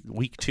Threads,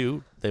 week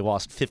 2, they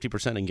lost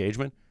 50%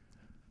 engagement.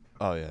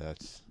 Oh, yeah,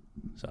 that's...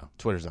 So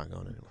Twitter's not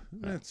going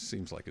anywhere. It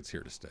seems like it's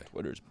here to stay.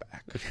 Twitter's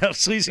back.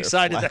 Sleazy's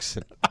excited.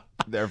 Flexing.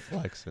 They're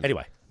flexing.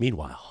 Anyway,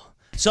 meanwhile.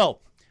 So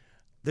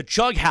the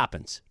chug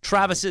happens.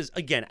 Travis is,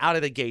 again, out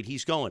of the gate.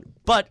 He's going.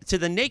 But to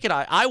the naked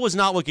eye, I was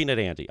not looking at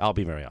Andy. I'll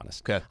be very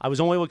honest. Okay. I was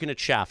only looking at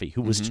Shaffy,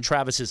 who was to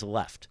Travis's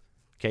left.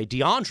 Okay,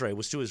 DeAndre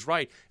was to his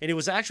right, and it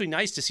was actually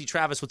nice to see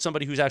Travis with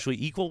somebody who's actually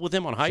equal with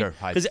him on height. Sure,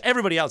 height. Because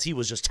everybody else, he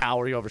was just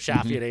towering over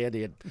Shaffy and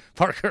Andy and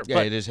Parker. Yeah,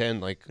 But in his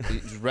hand, like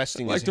he's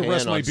resting Like his to hand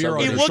rest my on beer on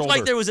somebody. it his looked shoulder.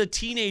 like there was a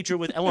teenager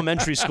with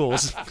elementary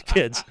school's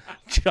kids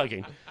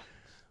chugging.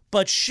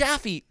 But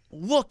Shaffy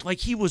looked like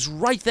he was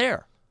right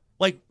there,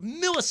 like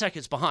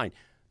milliseconds behind.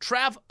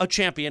 Trav, a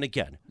champion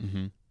again.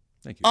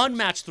 Thank you.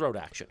 Unmatched throat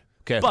action.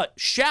 Okay. But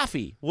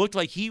Shaffy looked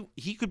like he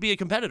could be a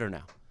competitor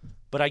now.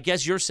 But I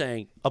guess you're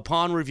saying,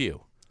 upon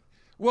review,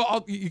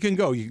 Well, you can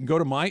go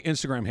to my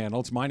Instagram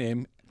handle. It's my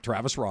name,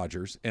 Travis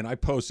Rogers, and I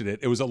posted it.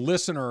 It was a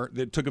listener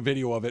that took a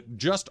video of it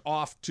just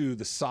off to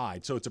the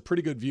side, so it's a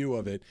pretty good view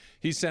of it.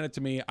 He sent it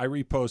to me. I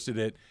reposted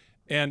it,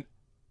 and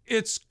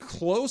it's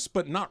close,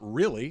 but not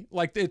really.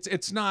 Like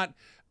it's not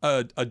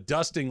a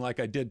dusting like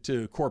I did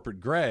to Corporate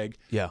Greg.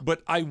 Yeah.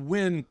 But I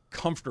win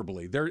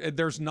comfortably.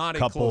 There's not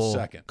a close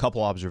second.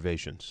 Couple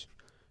observations.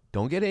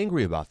 Don't get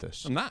angry about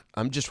this. I'm not.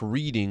 I'm just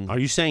reading. are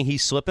you saying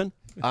he's slipping?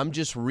 I'm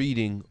just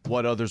reading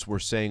what others were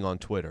saying on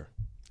Twitter.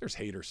 There's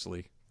haters,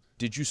 Slee.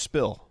 Did you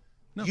spill?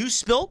 You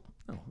spilled?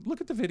 No, look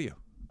at the video.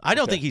 I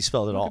don't think he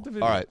spilled at all. Look at the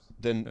video. All right,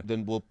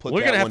 then we'll put. We're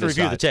that gonna have one to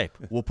review aside. the tape.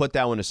 We'll put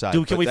that one aside.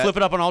 Dude, can But we that- flip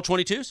it up on all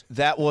 22s?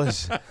 That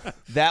was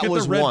Get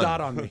was the red one.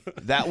 dot on me.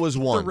 That was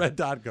The one. red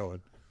dot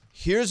going.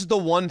 Here's the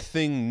one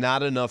thing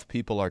not enough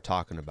people are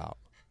talking about.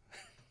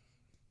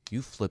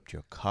 You flipped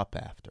your cup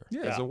after.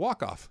 Yeah, it's a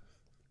walk-off.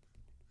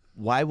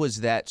 Why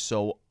was that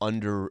so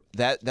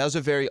that was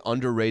a very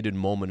underrated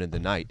moment in the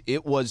night.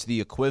 It was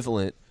the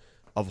equivalent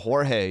of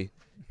Jorge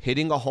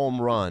hitting a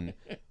home run,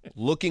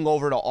 looking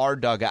over to our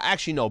dugout.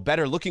 Actually, no,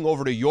 better, looking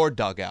over to your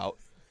dugout,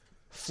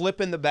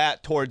 flipping the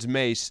bat towards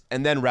Mace,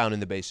 and then rounding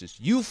the bases.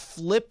 You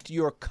flipped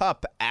your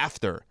cup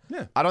after.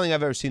 Yeah. I don't think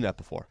I've ever seen that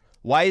before.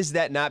 Why is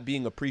that not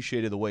being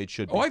appreciated the way it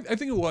should be? Oh, I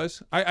think it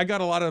was. I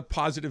got a lot of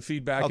positive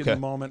feedback in Okay. the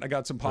moment. I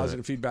got some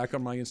positive feedback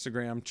on my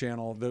Instagram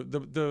channel.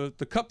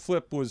 The cup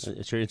flip was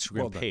It's your Instagram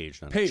well done.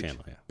 page, not a page.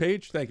 channel. Yeah.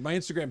 Page. Thank you. My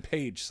Instagram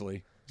page,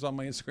 Slee. It's on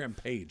my Instagram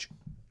page,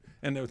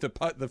 and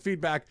the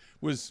feedback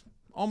was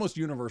almost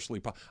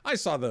universally. I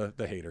saw the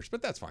haters,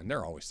 but that's fine.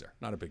 They're always there.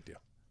 Not a big deal.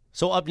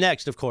 So up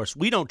next, of course,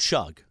 we don't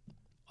chug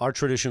our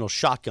traditional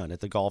shotgun at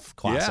the Golf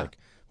Classic,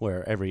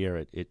 where every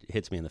year it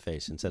hits me in the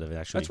face instead of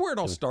actually. That's where it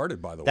all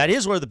started, by the way. That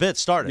is where the bit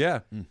started. Yeah.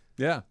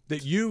 Yeah.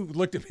 That you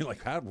looked at me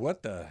like,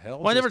 what the hell?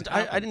 Well, just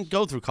I happened?" didn't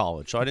go through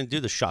college, so I didn't do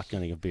the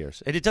shotgunning of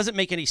beers. And it doesn't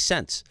make any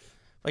sense.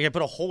 Like I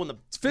put a hole in the middle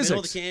of the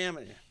physics. can.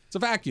 And, It's a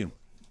vacuum.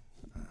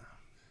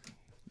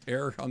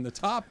 Air on the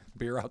top,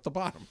 beer out the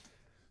bottom.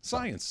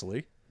 Science,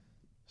 Slee.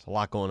 There's a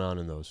lot going on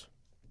in those.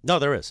 no,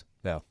 there is.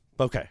 Yeah.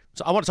 Okay.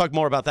 So I want to talk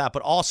more about that,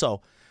 but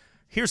also,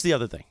 here's the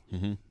other thing.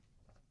 Mm-hmm.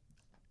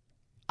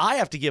 I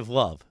have to give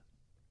love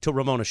to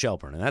Ramona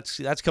Shelburne, and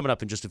that's coming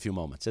up in just a few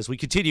moments as we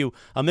continue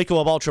a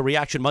Michelob Ultra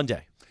Reaction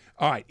Monday.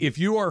 All right, if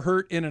you are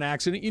hurt in an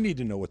accident, you need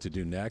to know what to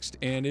do next.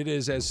 And it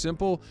is as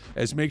simple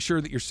as make sure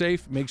that you're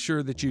safe, make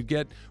sure that you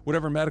get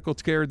whatever medical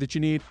care that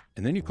you need,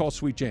 and then you call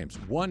Sweet James,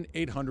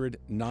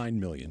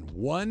 1-800-9-MILLION,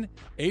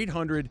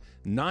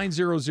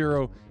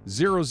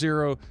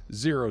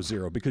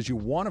 1-800-900-0000, because you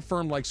want a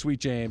firm like Sweet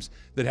James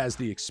that has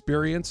the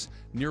experience,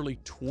 nearly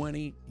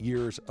 20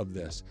 years of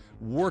this,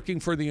 working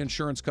for the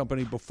insurance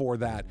company before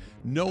that,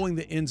 knowing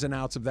the ins and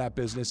outs of that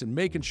business, and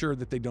making sure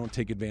that they don't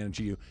take advantage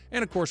of you.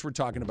 And of course, we're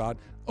talking about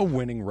a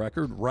winning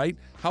record, right?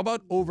 How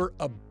about over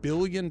 $1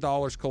 billion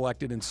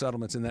collected in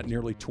settlements in that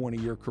nearly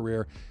 20-year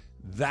career?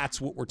 That's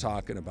what we're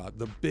talking about.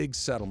 The big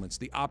settlements,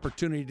 the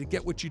opportunity to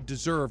get what you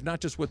deserve, not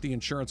just what the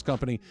insurance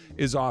company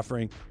is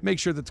offering. Make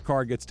sure that the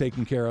car gets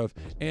taken care of,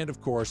 and of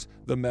course,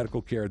 the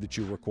medical care that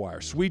you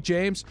require. Sweet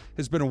James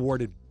has been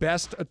awarded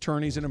Best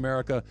Attorneys in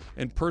America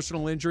in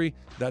personal injury.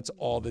 That's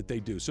all that they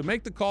do. So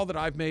make the call that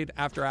I've made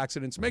after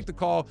accidents. Make the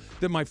call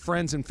that my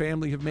friends and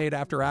family have made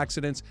after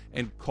accidents,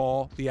 and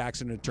call the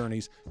accident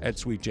attorneys at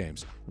Sweet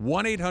James.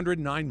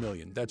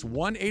 1-800-9-MILLION. That's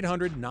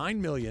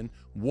 1-800-9-MILLION.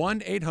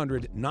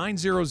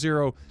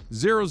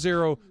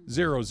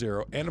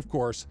 1-800-900-0000. And of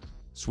course,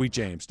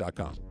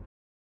 sweetjames.com.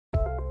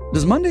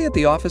 Does Monday at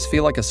the office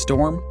feel like a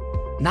storm?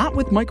 Not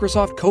with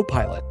Microsoft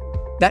Copilot.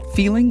 That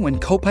feeling when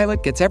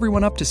Copilot gets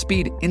everyone up to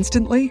speed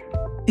instantly?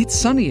 It's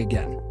sunny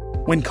again.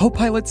 When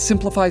Copilot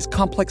simplifies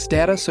complex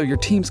data so your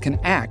teams can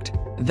act,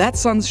 that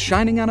sun's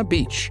shining on a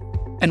beach.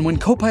 And when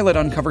Copilot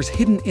uncovers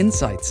hidden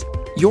insights,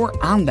 you're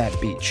on that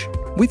beach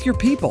with your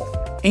people,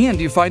 and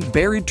you find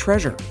buried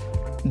treasure.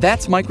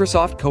 That's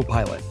Microsoft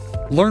Copilot.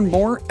 Learn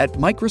more at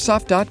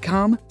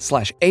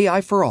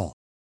Microsoft.com/AI for all.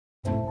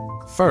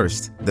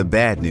 First, the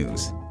bad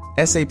news.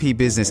 SAP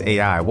Business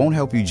AI won't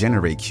help you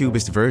generate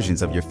cubist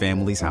versions of your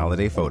family's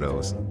holiday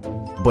photos.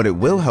 But it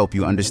will help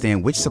you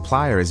understand which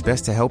supplier is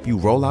best to help you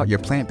roll out your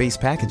plant-based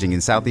packaging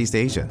in Southeast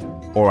Asia,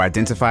 or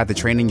identify the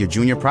training your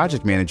junior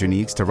project manager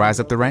needs to rise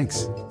up the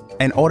ranks,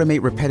 and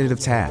automate repetitive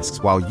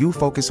tasks while you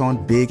focus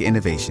on big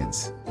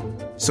innovations,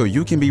 so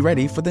you can be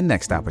ready for the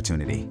next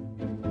opportunity.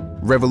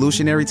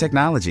 Revolutionary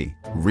technology,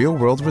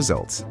 real-world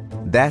results.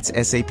 That's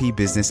SAP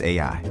Business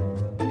AI.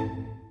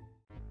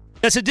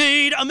 Yes,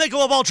 indeed. A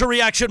Michelob Ultra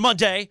Reaction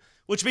Monday,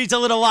 which means a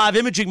little live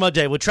imaging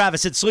Monday with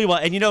Travis and Sliwa.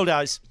 And you know,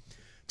 guys,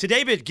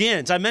 today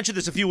begins. I mentioned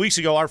this a few weeks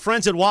ago. Our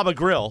friends at Waba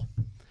Grill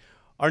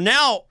are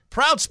now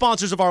proud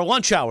sponsors of our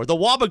lunch hour. The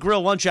Waba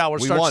Grill lunch hour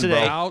starts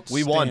today.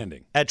 We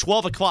won. At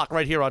 12 o'clock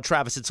right here on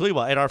Travis and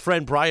Sliwa. And our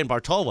friend Brian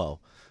Bartolo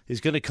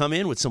is going to come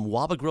in with some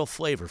Waba Grill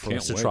flavor for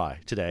us to try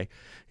today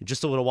in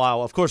just a little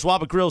while. Of course,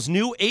 Waba Grill's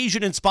new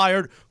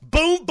Asian-inspired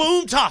Boom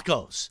Boom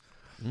Tacos.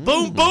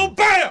 Boom Boom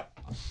Bam!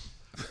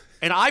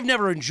 And I've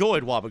never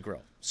enjoyed Waba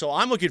Grill. So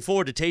I'm looking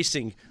forward to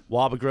tasting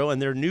Waba Grill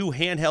and their new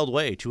handheld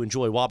way to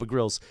enjoy Waba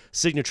Grill's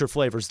signature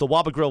flavors. The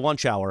Waba Grill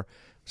lunch hour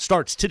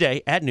starts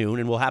today at noon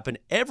and will happen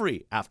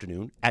every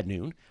afternoon at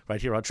noon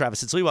right here on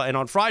Travis and Sliwa. And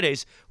on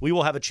Fridays, we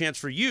will have a chance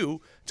for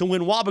you to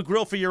win Waba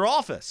Grill for your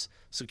office.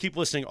 So keep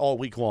listening all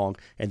week long.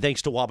 And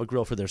thanks to Waba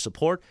Grill for their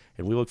support.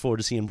 And we look forward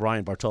to seeing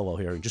Brian Bartolo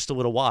here in just a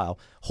little while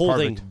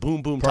holding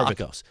Boom Boom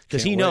Tacos.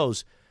 Because he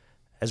knows,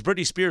 as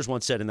Britney Spears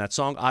once said in that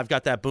song, I've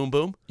got that boom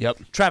boom. Yep.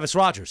 Travis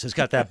Rogers has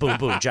got that boom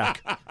boom,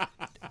 Jack.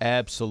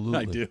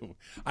 Absolutely.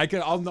 I do.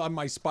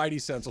 My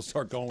spidey sense will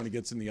start going when he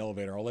gets in the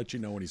elevator. I'll let you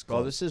know when he's close.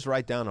 Well, this is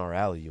right down our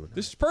alley, you and I.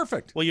 This is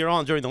perfect. Well, you're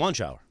on during the lunch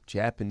hour.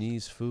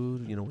 Japanese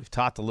food. You know, we've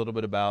talked a little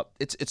bit about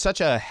it's such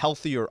a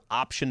healthier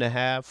option to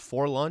have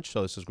for lunch,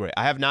 so this is great.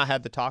 I have not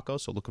had the tacos,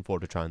 so looking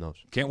forward to trying those.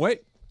 Can't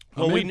wait.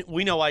 Well,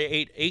 we know I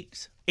ate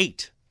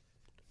eight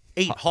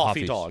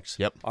Hoffy dogs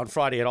on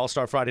Friday at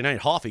All-Star Friday night.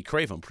 Hoffy,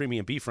 crave them,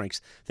 premium beef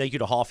franks. Thank you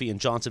to Hoffy in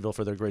Johnsonville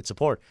for their great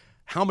support.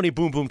 How many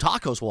Boom Boom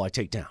Tacos will I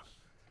take down?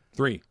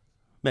 3.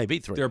 Maybe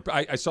 3.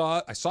 I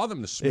saw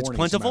them this morning. It's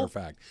plentiful? As a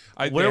matter of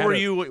fact. Where were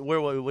you?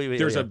 Where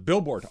there's a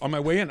billboard on my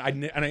way in.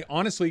 And I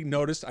honestly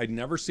noticed I'd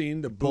never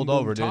seen the Boom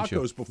Boom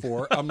Tacos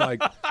before. I'm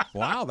like,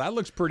 wow, that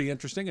looks pretty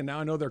interesting. And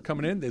now I know they're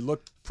coming in. They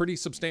look pretty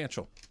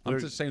substantial. I'm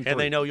just saying 3. And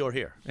they know you're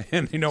here.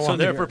 And they know so I'm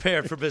they're here.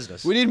 prepared for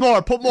business. We need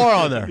more. Put more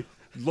on there.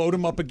 Load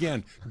them up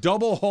again.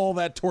 Double haul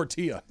that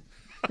tortilla.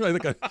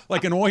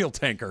 Like an oil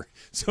tanker.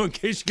 So in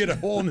case you get a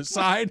hole in the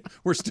side,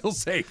 we're still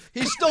safe.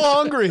 He's still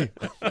hungry.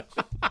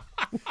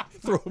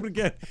 Throw them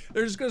again.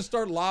 They're just going to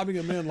start lobbing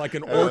them in like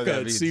an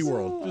orca at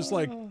SeaWorld. Just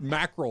like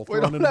mackerel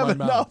thrown into my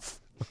mouth.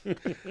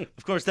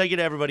 Of course, thank you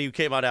to everybody who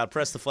came on out.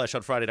 Press the Flesh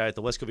on Friday night at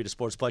the West Covina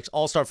Sportsplex.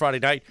 All-Star Friday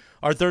night,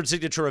 our third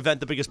signature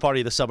event, the biggest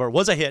party of the summer,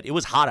 was a hit. It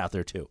was hot out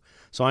there, too.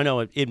 So I know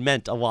it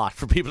meant a lot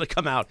for people to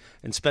come out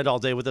and spend all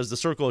day with us. The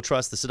Circle of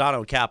Trust, the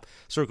Sedano Cap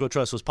Circle of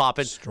Trust was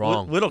popping.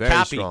 Strong. Little Very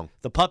Cappy, strong.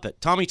 the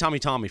puppet, Tommy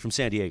from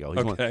San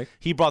Diego.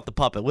 He brought the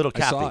puppet, Little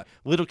I saw Cappy.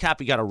 it. Little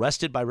Cappy got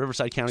arrested by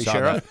Riverside County Saw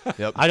Sheriff. that.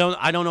 Yep. I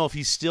don't know if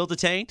he's still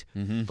detained,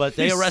 but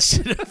they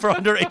arrested him for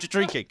underage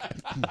drinking.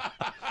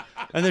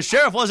 And the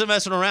sheriff wasn't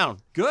messing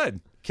around.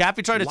 Good.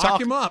 Cappy tried to Lock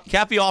talk him up.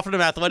 Cappy offered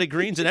him athletic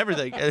greens and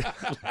everything.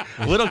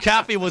 Little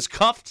Cappy was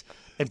cuffed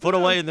and put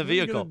away in the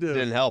vehicle.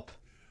 Didn't help.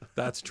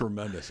 That's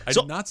tremendous. I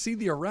did not see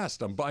the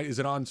arrest. Is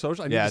it on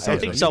social? I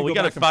think so. We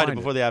got to find it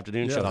before the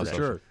afternoon show. Yeah,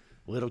 sure.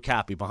 Little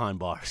Cappy behind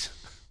bars.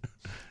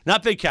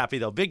 Not Big Cappy,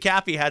 though. Big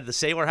Cappy had the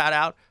sailor hat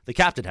out, the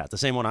captain hat, the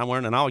same one I'm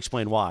wearing, and I'll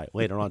explain why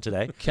later on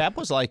today. Cap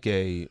was like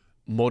a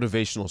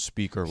motivational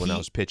speaker when I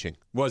was pitching.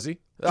 Was he?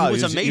 He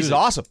was amazing. He was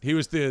awesome. He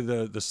was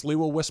the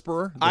Sliwa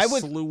whisperer.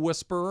 Slew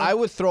whisperer. I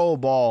would throw a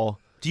ball.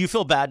 Do you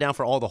feel bad now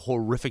for all the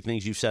horrific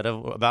things you've said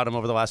about him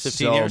over the last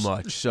 15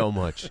 years? So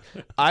much.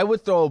 I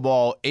would throw a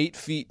ball 8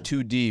 feet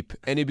too deep,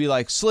 and he'd be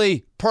like,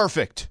 Slee,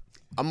 perfect.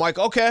 I'm like,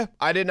 okay.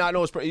 I did not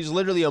know he's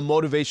literally a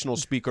motivational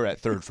speaker at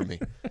third for me.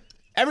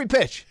 Every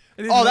pitch.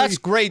 Oh, that's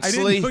great,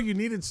 Slee. I didn't know you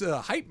needed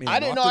a hype man. I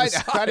didn't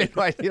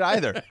know I did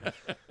either.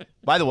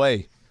 By the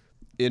way,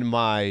 in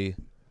my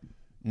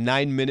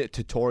 9-minute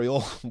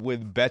tutorial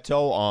with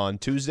Beto on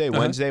Tuesday,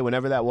 Wednesday,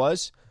 whenever that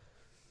was,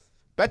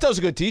 Beto's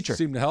a good teacher.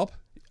 Seemed to help.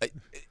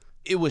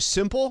 It was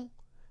simple.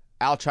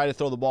 I'll try to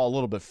throw the ball a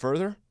little bit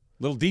further. A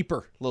little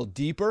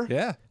deeper.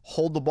 Yeah.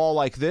 Hold the ball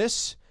like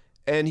this.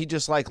 And he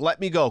just let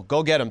me go.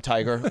 Go get him,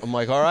 Tiger. I'm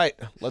like, all right,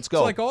 let's go.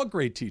 It's like all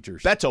great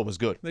teachers. Beto was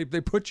good.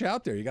 They put you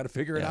out there. You got to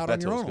figure it out on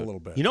your own a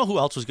little bit. You know who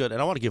else was good?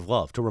 And I want to give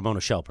love to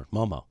Ramona Shelburne,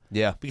 Momo.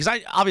 Yeah. Because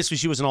obviously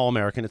she was an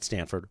All-American at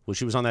Stanford. Well,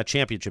 she was on that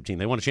championship team.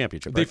 They won a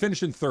championship. They right?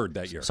 finished in third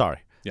that year. Sorry.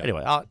 Yeah.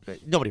 Anyway,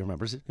 nobody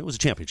remembers it. It was a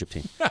championship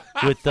team.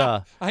 With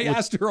I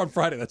asked her on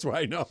Friday. That's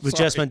why I know. With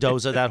Jess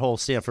Mendoza, that whole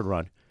Stanford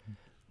run.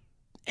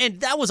 And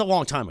that was a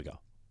long time ago.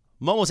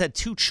 Momo's had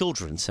 2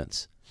 children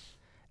since.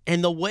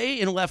 And the way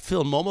in left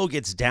field Momo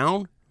gets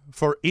down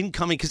for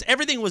incoming, because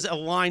everything was a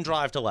line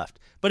drive to left,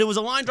 but it was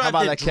a line drive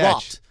that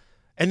dropped.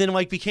 and then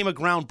like became a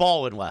ground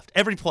ball in left.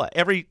 Every play,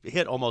 every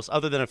hit almost,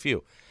 other than a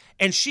few.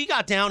 And she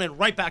got down and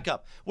right back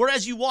up.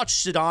 Whereas you watch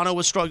Sedano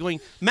was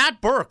struggling.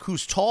 Matt Burke,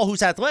 who's tall,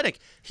 who's athletic,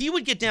 he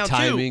would get down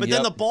too, but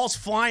then the ball's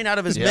flying out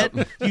of his mitt.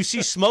 You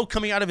see smoke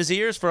coming out of his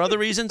ears for other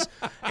reasons.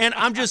 And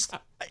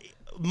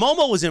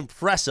Momo was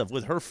impressive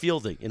with her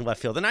fielding in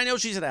left field. And I know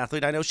she's an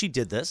athlete. I know she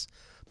did this.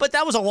 But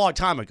that was a long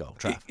time ago,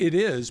 Trav. It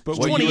is, but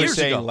what 20 you were years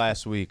saying ago.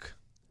 last week,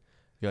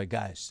 you're like,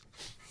 guys,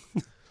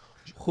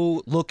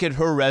 who look at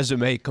her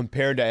resume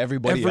compared to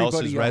everybody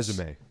else's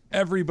resume.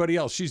 Everybody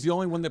else. She's the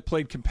only one that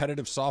played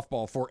competitive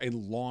softball for a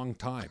long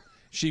time.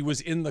 She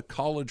was in the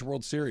College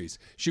World Series.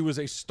 She was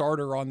a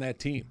starter on that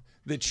team.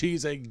 That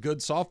she's a good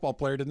softball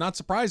player did not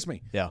surprise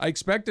me. Yeah. I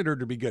expected her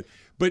to be good.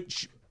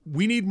 But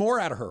we need more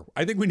out of her.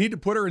 I think we need to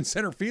put her in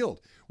center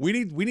field. We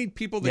need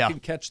people that can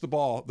catch the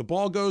ball. The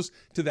ball goes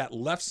to that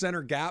left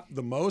center gap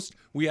the most.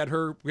 We had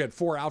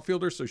 4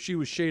 outfielders, so she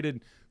was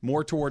shaded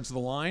more towards the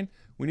line.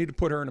 We need to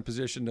put her in a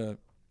position to help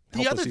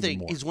The other us even thing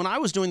more. is when I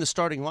was doing the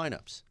starting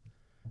lineups,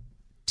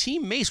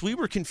 Team Mace, we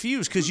were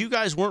confused because you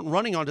guys weren't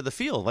running onto the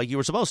field like you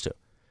were supposed to.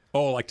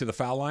 Oh, like to the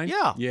foul line?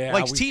 Yeah. Yeah.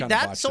 Like we team kinda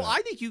that. botched So that.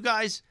 I think you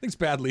guys. I think it's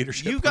bad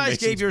leadership. You on guys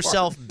Mason's gave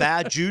yourself part.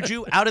 bad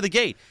juju out of the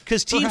gate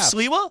because Team Perhaps.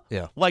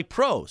 Sliwa, like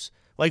pros,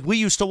 like we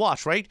used to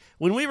watch, right?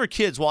 When we were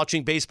kids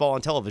watching baseball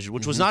on television,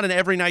 which was not an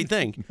every night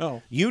thing,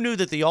 No. you knew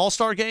that the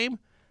All-Star game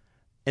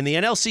and the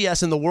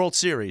NLCS and the World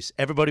Series,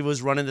 everybody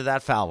was running to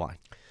that foul line.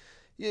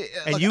 Yeah,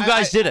 And look, you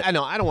guys did it. I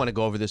know. I don't want to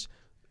go over this.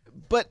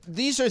 But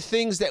these are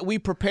things that we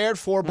prepared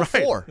for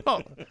before.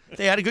 Oh,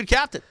 they had a good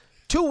captain.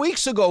 2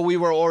 weeks ago, we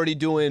were already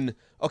doing,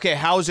 okay,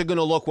 how is it going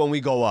to look when we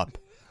go up?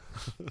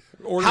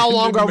 How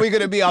long are we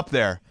going to be up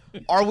there?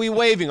 Are we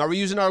waving? Are we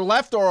using our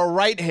left or our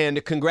right hand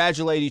to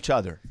congratulate each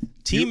other?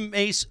 Team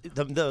Mace,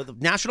 the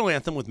national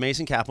anthem with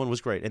Mason Kaplan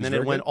was great, and then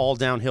it went all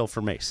downhill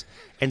for Mace,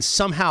 and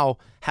somehow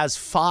has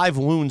 5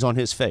 wounds on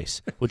his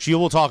face, which you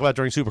will talk about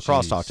during Super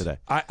Crosstalk today.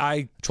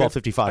 I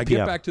 12:55 I p.m.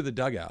 get back to the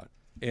dugout,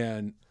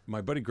 and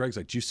my buddy Greg's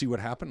like, "Do you see what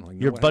happened?" I'm like,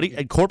 "No, Your what buddy,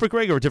 happened?" corporate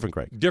Greg or a different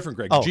Greg? Different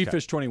Greg, Oh, okay.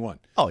 GFish21.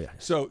 Oh, yeah.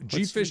 So Let's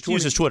GFish20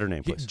 use his Twitter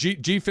name, please.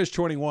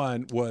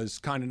 GFish21 was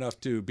kind enough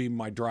to be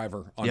my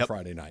driver on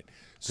Friday night.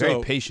 So,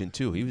 Very patient,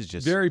 too. He was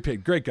just... very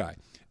patient, great guy.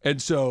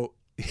 And so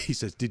he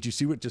says, "Did you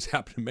see what just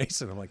happened to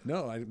Mason?" I'm like,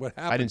 "No, what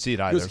happened?" I didn't see it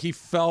He either. goes, he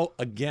fell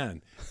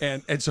again.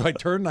 And so I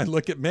turn and I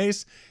look at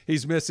Mace.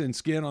 He's missing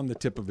skin on the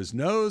tip of his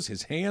nose,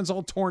 his hands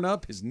all torn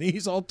up, his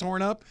knees all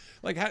torn up.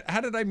 Like,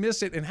 how did I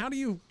miss it? And how do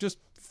you just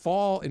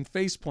fall and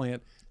face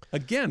plant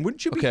again?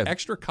 Wouldn't you be Okay.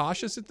 extra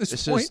cautious at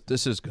this point?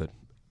 This is good.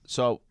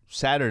 So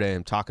Saturday,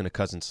 I'm talking to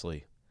Cousin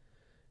Slee.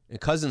 And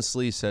Cousin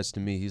Slee says to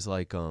me, he's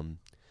like,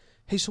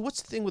 hey, so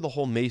what's the thing with the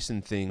whole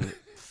Mason thing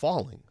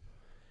falling?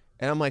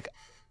 And I'm like,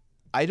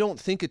 I don't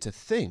think it's a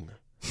thing.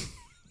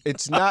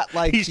 It's not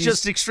like He's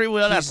just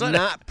extremely he's unathletic.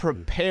 not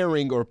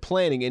preparing or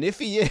planning. And if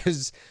he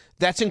is,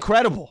 that's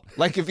incredible.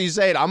 Like if he's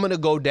saying, I'm going to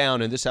go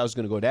down and this house is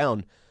going to go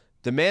down,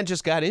 the man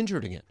just got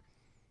injured again.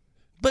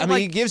 But I mean,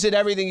 he gives it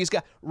everything he's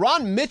got.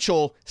 Ron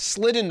Mitchell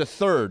slid into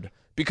third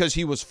because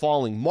he was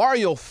falling.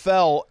 Mario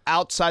fell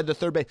outside the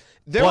third base.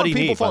 There Bloody were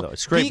people knee, by falling. the way.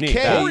 Scraped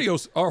knee.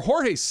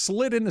 Jorge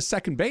slid into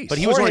second base. But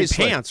he was wearing Jorge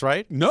slid. pants,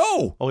 right?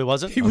 No. Oh, he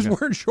wasn't? He was Okay.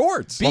 wearing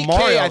shorts. BK,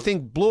 Mario- I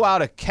think, blew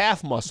out a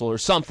calf muscle or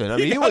something. I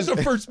mean, he he got was.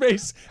 to first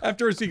base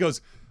afterwards. He goes,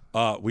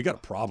 "We got a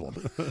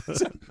problem."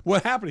 So,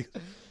 what happened?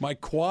 My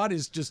quad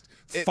is just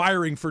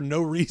firing for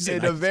no reason.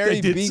 In a I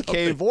very did BK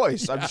something.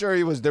 voice. I'm sure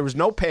he was. There was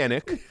no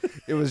panic.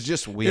 It was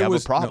just we It have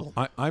was- a problem.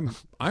 no,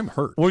 I'm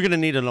hurt. We're going to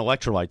need an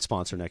electrolyte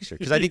sponsor next year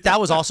because I think that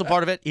was also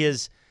part of it.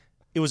 Is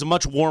it was a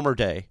much warmer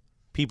day.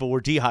 People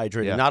were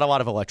dehydrated. Yeah. Not a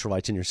lot of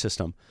electrolytes in your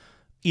system.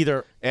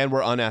 Either And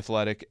we're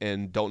unathletic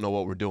and don't know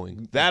what we're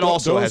doing. That Those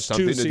also has two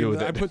something to seem- do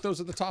with I it. put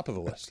those at the top of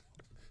the list.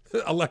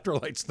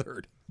 Electrolytes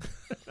third.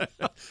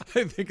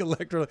 I think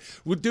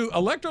would do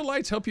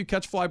electrolytes help you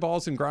catch fly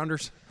balls and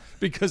grounders?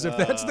 Because if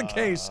that's the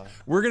case,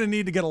 we're going to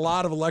need to get a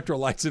lot of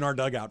electrolytes in our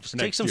dugout for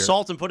take next some year.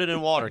 salt and put it in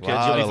water, kids.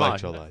 Lot You'll be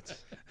of fine.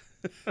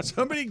 electrolytes.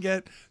 Somebody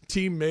get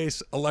Team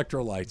Mace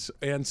electrolytes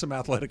and some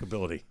athletic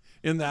ability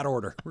in that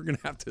order. We're going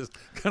to have to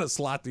kind of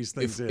slot these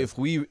things in. If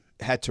we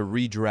had to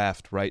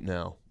redraft right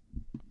now,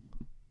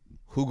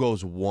 who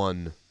goes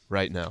 1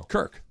 right now?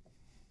 Kirk.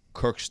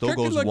 Kirk still Kirk,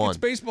 goes look, 1. it's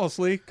baseball,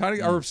 Slee, kind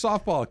of, or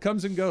softball. It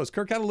comes and goes.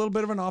 Kirk had a little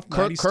bit of an off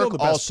night. He's still Kirk the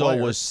best also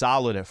player. was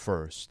solid at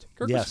first.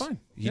 Kirk Yes. was fine.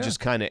 He just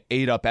kind of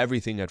ate up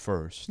everything at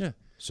first. Yeah.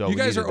 So you we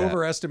guys are needed that.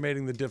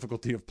 overestimating the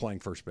difficulty of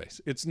playing first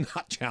base. It's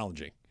not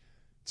challenging.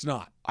 It's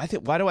not. I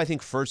think. Why do I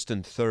think first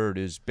and third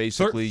is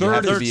basically Third you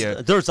have to There's, be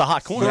a there's the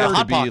hot corner, you the have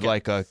hot to be pocket.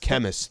 like a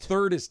chemist.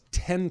 Third is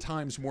 10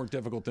 times more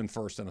difficult than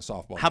first in a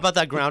softball. How about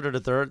that grounder to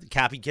third?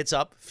 Cappy gets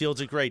up, fields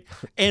it great,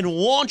 and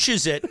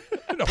launches it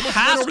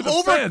past went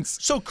over the fence.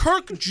 So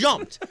Kirk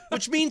jumped,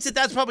 which means that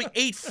that's probably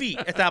 8 feet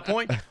at that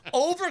point.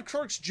 Over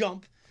Kirk's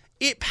jump,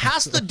 it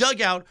passed the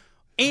dugout,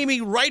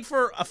 aiming right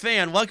for a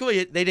fan.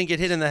 Luckily, they didn't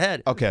get hit in the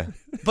head. Okay.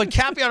 But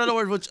Cappy out of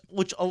nowhere,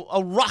 which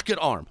a rocket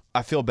arm.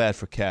 I feel bad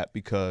for Cap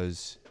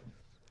because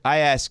I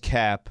asked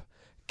Cap.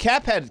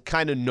 Cap had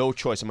kind of no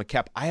choice. I'm like,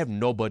 Cap, I have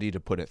nobody to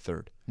put at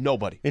third.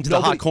 Nobody. Into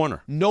the hot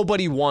corner.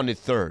 Nobody wanted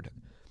third.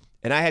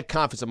 And I had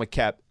confidence. I'm like,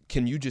 Cap,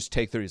 can you just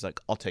take third? He's like,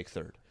 I'll take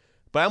third.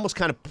 But I almost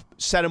kind of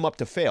set him up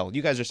to fail.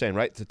 You guys are saying,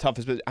 right? The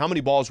toughest. How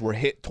many balls were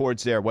hit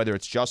towards there, whether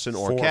it's Justin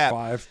or 4, Cap?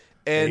 5,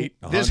 and 8,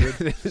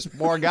 this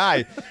poor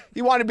guy,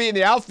 he wanted to be in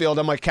the outfield.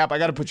 I'm like, Cap, I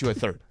got to put you at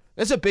third.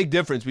 That's a big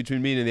difference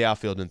between being in the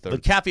outfield and third.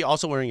 But Cappy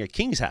also wearing a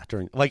king's hat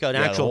during, like an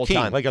actual king,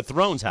 time. like a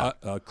throne's hat.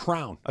 A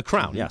crown. A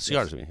crown, yeah.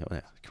 Cigars,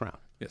 crown.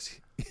 Yes.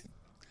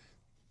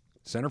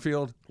 Center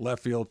field,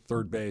 left field,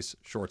 third base,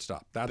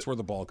 shortstop. That's where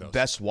the ball goes.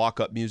 Best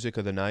walk-up music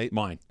of the night?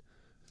 Mine.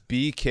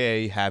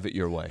 BK, Have It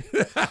Your Way.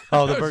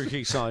 Oh, the Burger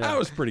King song. Yeah. That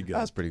was pretty good.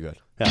 That's pretty good.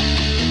 Yeah.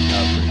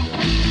 That was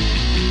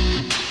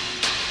pretty good.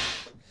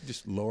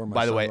 Just lower my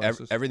By the way,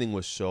 sunglasses. everything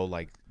was so,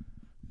 like,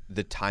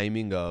 the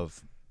timing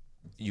of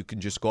you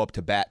can just go up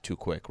to bat too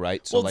quick,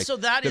 right? So, Well, like, so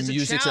that the is a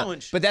music's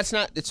challenge. But that's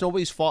not, it's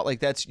nobody's fault.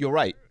 Like, you're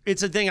right.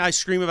 It's a thing I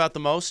scream about the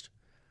most,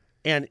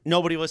 and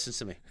nobody listens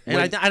to me. And,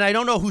 Wait. I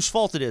don't know whose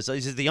fault it is.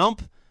 Is it the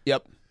ump?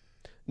 Yep.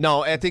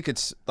 No, I think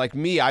it's like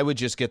me. I would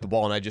just get the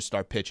ball and I just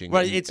start pitching.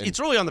 Right, And- it's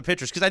really on the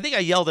pitchers, because I think I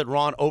yelled at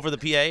Ron over the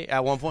PA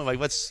at one point, like,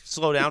 let's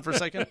slow down for a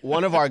second.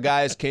 One of our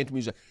guys came to me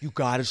and was like, you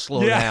got to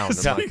slow Yeah. down.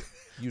 I'm like,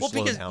 you Well,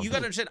 slow because down. you got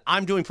to understand,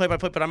 I'm doing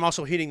play-by-play, but I'm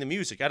also hitting the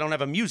music. I don't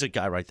have a music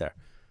guy right there.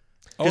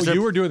 Oh, 'Cause they're-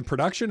 you were doing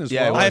production as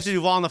Yeah, well? it I have was. to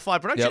do on-the-fly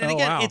production. Yep. And Oh,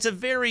 again, wow. it's a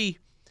very...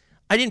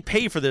 I didn't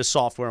pay for this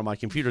software on my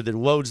computer that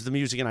loads the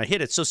music and I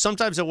hit it. So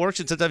sometimes it works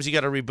and sometimes you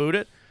got to reboot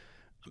it.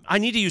 I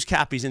need to use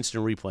Cappy's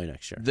instant replay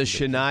next year. The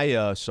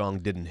Shania song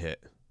didn't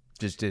hit.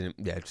 Just didn't.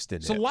 Yeah, it just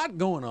didn't There's a hit. lot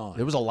going on.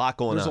 There was a lot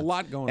going on. There's a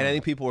lot going And I on.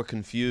 think people were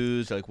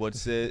confused. Like,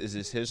 what's this? Is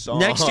this his song?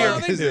 Next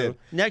year, Is it-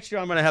 next year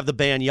I'm going to have the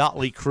band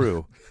Yachtly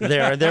Crew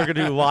there, and they're going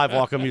to do live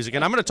walk-up music.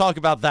 And I'm going to talk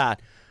about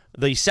that,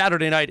 the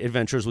Saturday night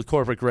adventures with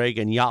Corporate Greg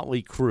and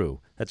Yachtly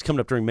Crew. That's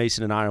coming up during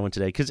Mason and Ireland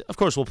today, because, of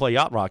course, we'll play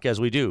Yacht Rock,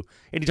 as we do,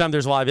 anytime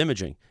there's live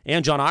imaging.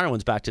 And John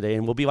Ireland's back today,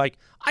 and we'll be like,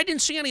 I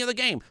didn't see any of the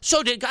game.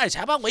 So did, guys,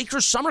 how about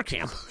Lakers summer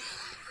camp?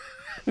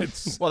 Well,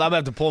 I'm going to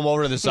have to pull him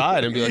over to the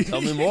side and be like,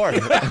 tell me more.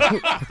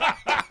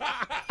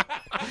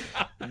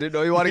 Didn't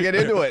know you want to get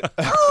into it.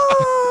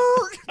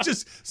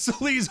 Just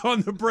Sleaze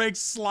on the brakes,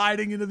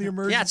 sliding into the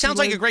emergency. Yeah, it sounds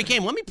like a lane. great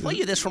game. Let me play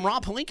you this from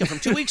Rob Pelinka from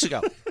 2 weeks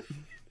ago.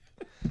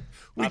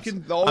 We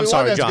can. The only I'm one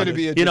sorry, that's John. going to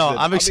be interested. You know,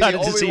 I'm excited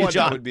the to only see you, one that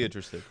John. would be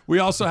interested. We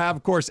also have,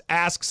 of course,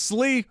 Ask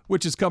Slee,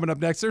 which is coming up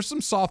next. There's some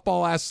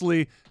softball Ask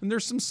Slee, and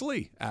there's some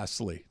Slee Ask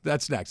Slee.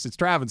 That's next. It's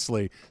Travis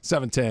Slee,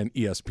 710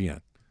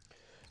 ESPN.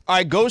 All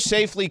right, Go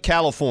Safely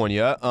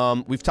California.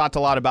 We've talked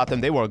a lot about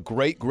them. They were a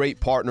great, great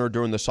partner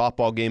during the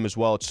softball game as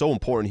well. It's so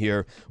important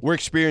here. We're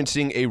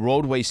experiencing a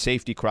roadway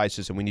safety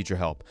crisis, and we need your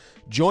help.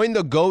 Join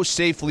the Go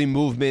Safely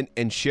movement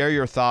and share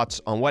your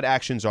thoughts on what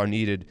actions are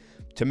needed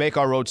to make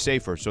our roads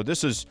safer. So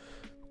this is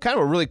kind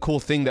of a really cool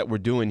thing that we're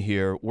doing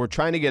here. We're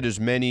trying to get as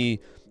many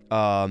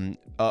of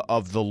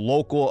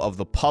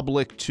the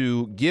public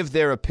to give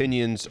their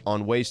opinions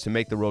on ways to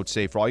make the road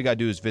safer. All you got to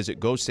do is visit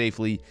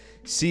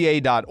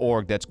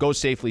GoSafelyCA.org. That's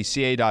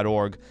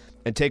GoSafelyCA.org,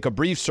 and take a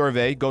brief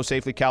survey, Go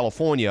Safely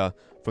California,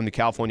 from the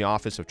California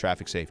Office of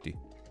Traffic Safety.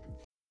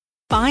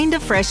 Find a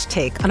fresh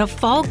take on a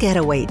fall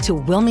getaway to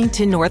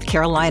Wilmington, North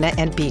Carolina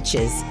and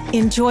beaches.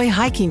 Enjoy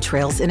hiking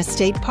trails in a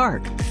state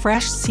park,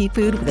 fresh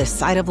seafood with a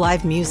side of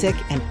live music,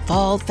 and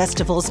fall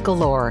festivals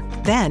galore.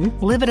 Then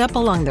live it up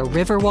along the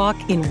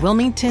Riverwalk in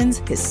Wilmington's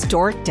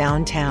historic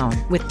downtown.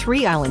 With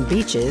 3 island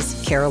beaches,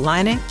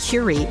 Carolina,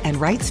 Curie, and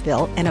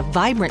Wrightsville, and a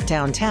vibrant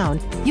downtown,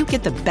 you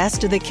get the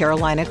best of the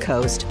Carolina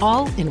coast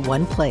all in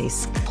one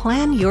place.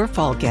 Plan your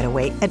fall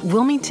getaway at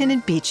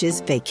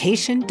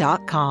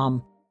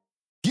WilmingtonandBeachesVacation.com.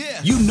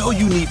 You know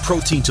you need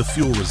protein to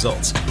fuel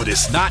results, but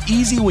it's not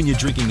easy when you're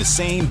drinking the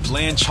same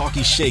bland,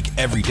 chalky shake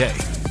every day.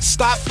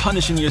 Stop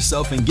punishing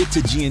yourself and get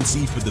to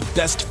GNC for the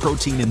best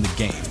protein in the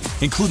game,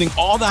 including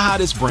all the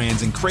hottest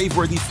brands and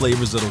crave-worthy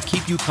flavors that'll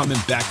keep you coming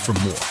back for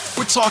more.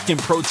 We're talking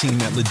protein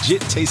that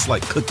legit tastes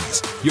like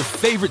cookies, your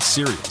favorite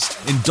cereals,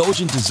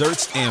 indulgent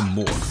desserts, and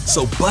more.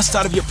 So bust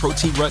out of your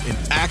protein rut and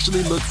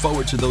actually look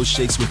forward to those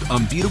shakes with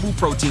unbeatable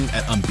protein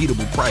at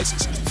unbeatable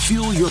prices.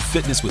 Fuel your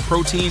fitness with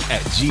protein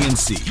at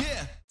GNC.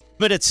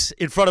 Minutes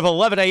in front of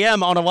 11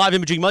 a.m. on a live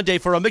imaging Monday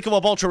for a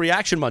Michelob Ultra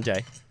Reaction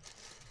Monday.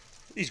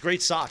 These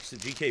great socks that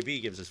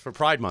GKB gives us for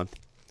Pride Month.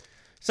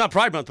 It's not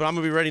Pride Month, but I'm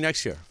going to be ready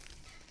next year.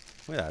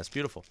 Look at that. It's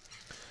beautiful.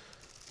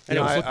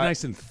 Anyway, Anyway, look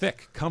nice and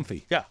thick,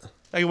 comfy. Yeah.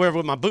 I can wear it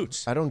with my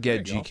boots. I don't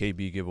get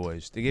GKB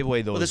giveaways. They gave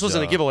away those. Well, this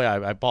wasn't a giveaway.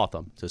 I bought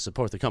them to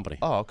support the company.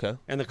 Oh, okay.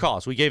 And the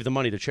cause. We gave the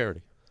money to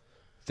charity.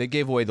 They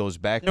gave away those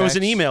backpacks. There was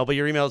an email, but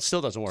your email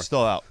still doesn't work.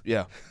 Still out,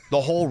 yeah. The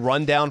whole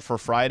rundown for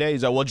Friday,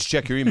 he's like, well, just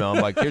check your email.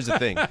 I'm like, here's the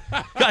thing.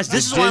 Guys,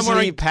 this is The why I'm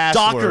wearing Disney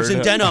password. Dockers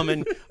and denim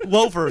and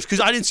loafers,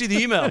 because I didn't see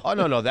the email. Oh,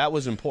 no, that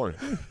was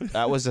important.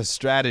 That was a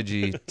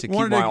strategy to keep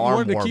Wanted my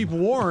arm to warm. keep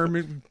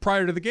warm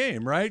prior to the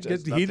game, right?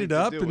 Just Get heated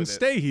nothing to up do and with it.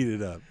 stay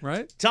heated up,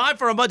 right? Time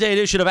for a Monday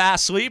edition of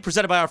Ask Slee,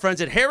 presented by our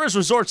friends at Harrah's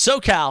Resort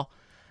SoCal.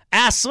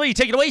 Ask Slee.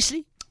 Take it away,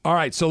 Slee. All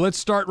right, so let's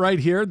start right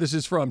here. This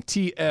is from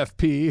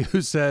TFP,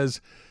 who says,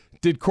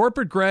 Did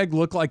Corporate Greg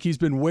look like he's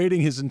been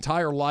waiting his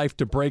entire life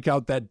to break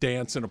out that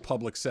dance in a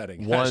public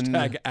setting?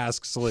 Hashtag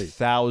Ask Slee.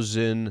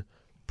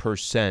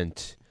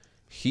 1,000%.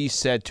 He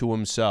said to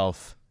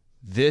himself,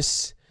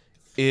 this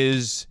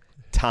is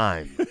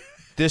time.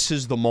 This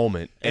is the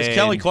moment. As And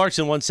Kelly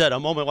Clarkson once said, a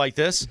moment like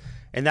this,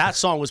 and that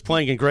song was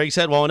playing in Greg's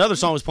head while another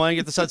song was playing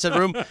at the Sunset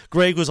Room.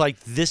 Greg was like,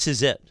 this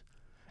is it.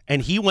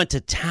 And he went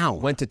to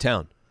town. Went to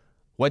town.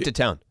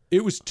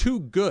 It was too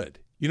good.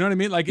 You know what I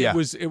mean? Like Yeah.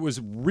 it was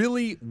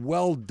really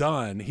well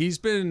done. He's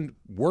been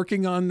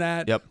working on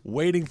that,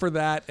 waiting for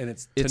that, and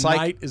It's tonight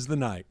like- is the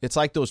night. It's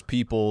like those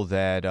people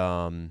that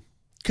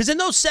Because in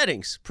those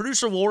settings,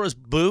 producer Laura's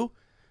Boo,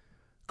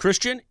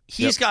 Christian,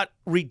 he's got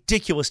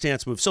ridiculous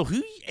dance moves. So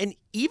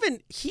even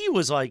he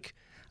was like,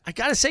 I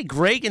got to say,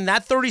 Greg in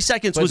that 30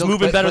 seconds was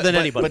moving better than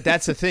anybody. But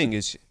that's the thing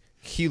is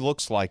he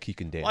looks like he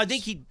can dance. Well, I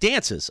think he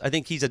dances. I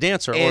think he's a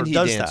dancer and or he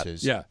does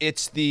dances. that. Yeah.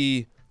 It's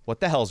what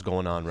the hell's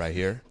going on right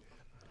here?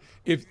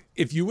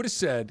 If you would have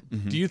said,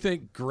 do you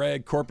think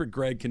Corporate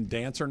Greg can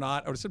dance or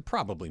not? I would have said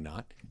probably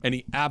not. And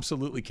he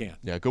absolutely can.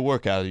 Yeah, good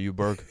work out of you,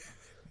 Berg.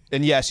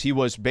 And yes, he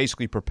was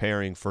basically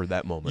preparing for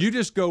that moment. You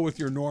just go with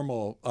your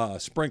normal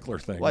sprinkler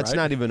thing, Well, it's right?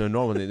 not even a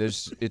normal thing.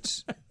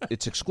 It's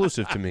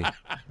exclusive to me.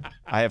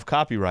 I have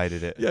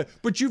copyrighted it. Yeah,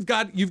 but you've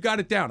got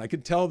it down. I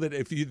can tell that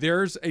if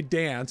there's a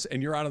dance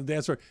and you're out on the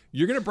dance floor,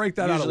 you're going to break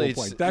that out at one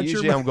point. That's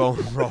usually your. I'm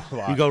going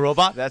robot. You go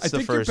robot? That's I the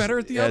think first. you're better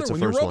at the yeah, other it's the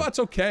one. Your first robot's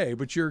okay,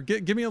 but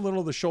give me a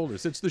little of the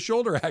shoulders. It's the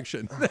shoulder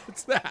action.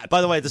 That's that.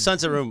 By the way, at the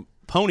Sunset Room,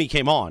 Pony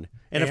came on.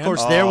 And, of And?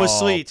 course, there was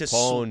Slee to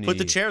Pony. put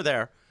the chair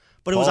there.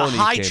 But it was a Pony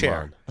high came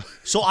chair.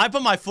 So I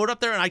put my foot up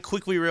there, and I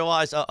quickly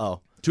realized,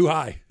 Too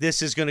high.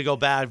 this is going to go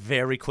bad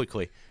very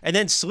quickly. And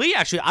then Slee,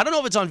 actually, I don't know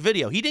if it's on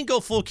video. He didn't go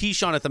full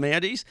Keyshawn at the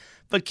Mandy's,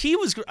 but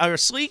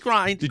Slee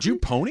grind. Did you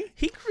pony?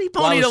 He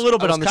Well, I ponied was- a little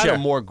bit I was on the kind chair. of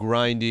more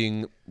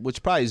grinding,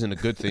 which probably isn't a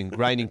good thing,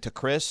 grinding to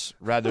Chris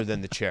rather than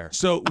the chair.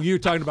 So you're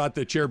talking about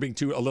the chair being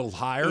a little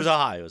higher. It was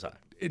high.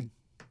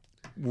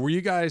 Were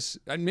you guys?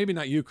 And maybe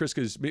not you, Chris,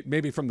 because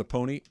maybe from the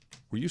pony.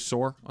 Were you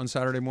sore on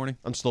Saturday morning?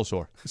 I'm still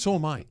sore. So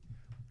am I.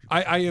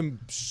 I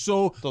am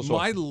so. Still sore.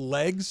 My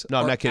legs. No,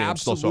 I'm are not kidding. I'm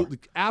still sore.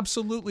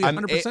 Absolutely, I'm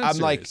 100%. I'm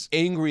like serious.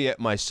 angry at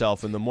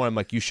myself in the morning. I'm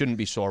like, you shouldn't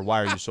be sore.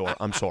 Why are you sore?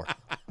 I'm sore.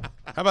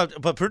 How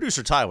about? But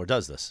producer Tyler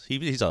does this.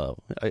 He's a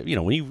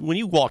when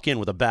you walk in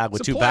with a bag with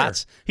He's a two player.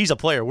 bats, he's a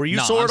player. Were you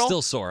No, sore I'm at all?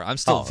 still sore. I'm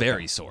still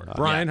very sore.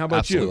 Brian, how about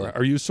absolutely. you?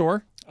 Are you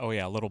sore? Oh,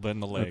 yeah, a little bit in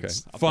the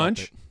legs. Okay.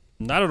 Funch?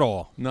 Not at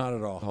all. Not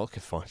at all. Oh,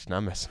 okay, fine.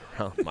 Not messing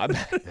around. My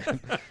bad, man.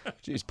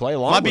 Jeez, play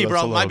along Might with be, us bro.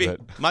 a little Might be.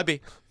 bit. Might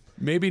be.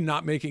 Maybe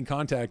not making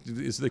contact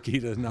is the key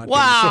to not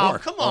Wow!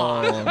 getting sore. Come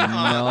on.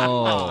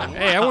 No.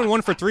 Hey, I went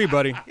 1 for 3,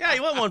 buddy. Yeah, he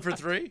went 1 for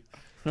 3.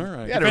 All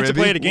right. Yeah, Defensive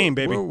Ribby. play of the game,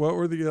 baby. What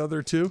were the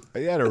other two?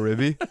 You had a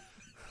ribby.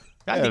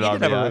 I think he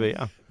did have a ribby.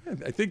 Yeah.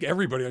 I think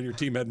everybody on your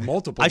team had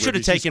multiple. I should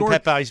have ribbies. He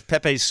taken scored-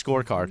 Pepe's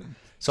scorecard,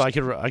 so I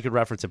could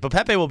reference it. But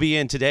Pepe will be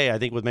in today, I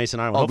think, with Mason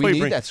Island. Oh, we hopefully, need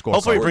bring, that scorecard.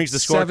 hopefully he brings the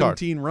scorecard.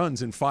 17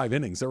 runs in 5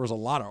 innings. There was a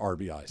lot of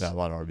RBIs. Yeah, a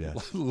lot of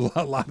RBI.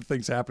 A lot of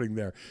things happening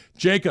there.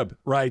 Jacob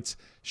writes,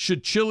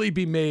 should chili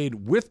be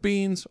made with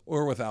beans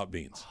or without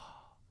beans?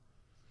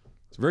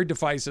 It's a very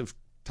divisive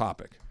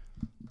topic.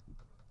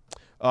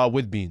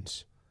 With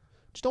beans.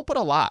 Just don't put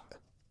a lot.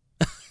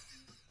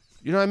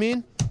 You know what I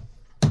mean?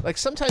 Like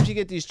sometimes you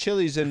get these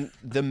chilies and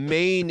the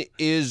main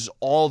is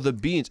all the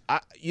beans.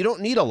 You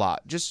don't need a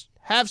lot. Just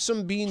have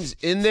some beans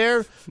in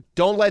there.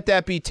 Don't let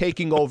that be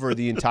taking over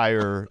the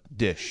entire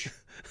dish.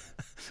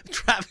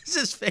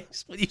 Travis's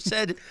face when you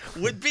said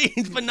with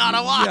beans, but not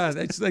a lot.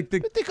 Yeah, it's like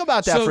Think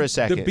about that for a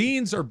second. The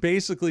beans are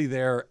basically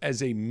there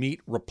as a meat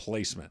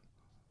replacement.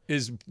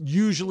 Is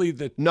usually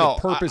the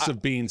purpose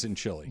of beans in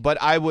chili. But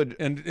I would,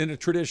 and in a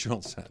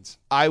traditional sense,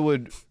 I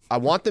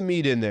want the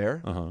meat in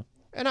there,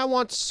 and I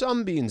want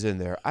some beans in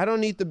there. I don't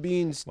need the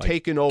beans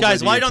taking over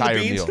Guys, the light on entire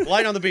the beans. meal.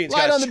 Light on the beans,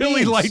 Light guys. on the chili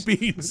beans. light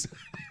beans.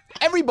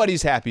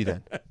 Everybody's happy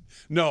then.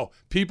 No,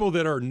 people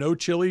that are no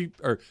chili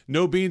or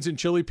no beans and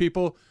chili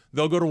people,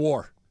 they'll go to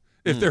war.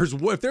 If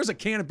there's a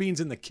can of beans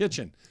in the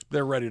kitchen,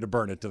 they're ready to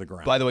burn it to the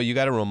ground. By the way, you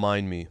got to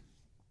remind me,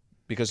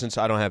 because since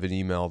I don't have an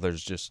email,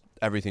 there's just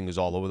everything is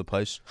all over the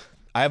place.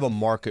 I have a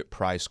market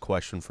price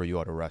question for you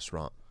at a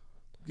restaurant.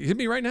 Hit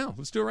me right now.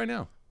 Let's do it right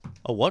now.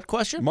 A what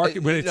question?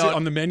 Market when it's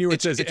on the menu,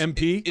 it says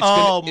MP.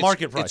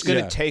 Market price. It's going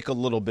to Yeah. take a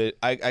little bit.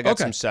 I got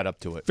Okay. some setup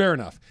to it. Fair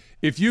enough.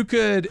 If you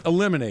could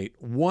eliminate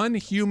one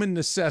human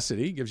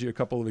necessity, gives you a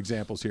couple of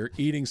examples here: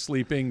 eating,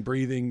 sleeping,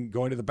 breathing,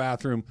 going to the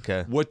bathroom.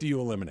 Okay. What do you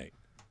eliminate?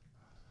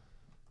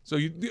 So,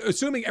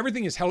 assuming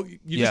everything is healthy,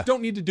 you Yeah. just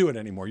don't need to do it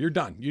anymore. You're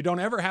done. You don't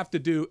ever have to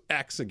do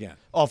X again.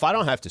 Oh, if I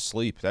don't have to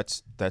sleep, that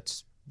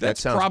sounds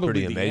probably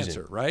pretty the amazing.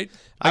 answer, right?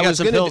 I got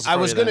some pills I for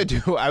was you gonna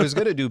then. do. I was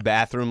gonna do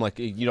bathroom. Like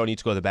you don't need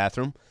to go to the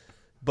bathroom,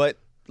 but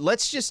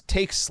let's just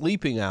take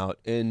sleeping out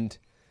and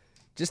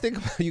just think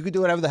about. You could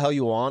do whatever the hell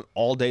you want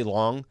all day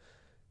long.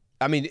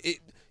 I mean,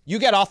 you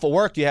get off of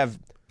work, you have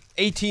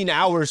 18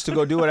 hours to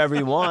go do whatever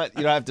you want.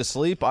 You don't have to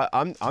sleep.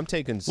 I'm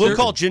taking. We'll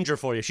call Ginger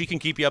for you. She can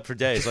keep you up for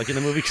days, like in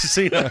the movie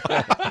Casino.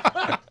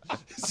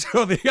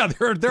 So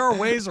there are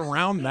ways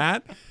around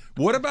that.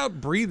 What about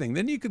breathing?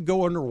 Then you could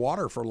go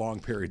underwater for long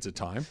periods of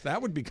time.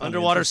 That would be kind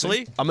Underwater of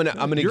interesting. sleep? I'm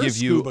gonna You're give a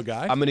you. scuba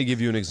guy. I'm gonna give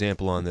you an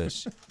example on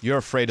this. You're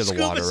afraid of the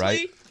Scuba water, right?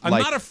 sleep? I'm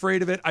Like- not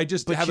afraid of it. I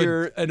just But have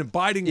you're- an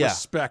abiding Yeah.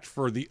 respect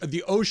for the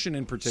ocean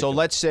in particular. So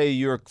let's say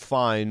you're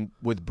fine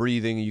with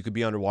breathing and you could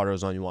be underwater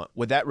as long as you want.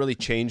 Would that really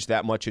change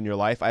that much in your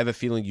life? I have a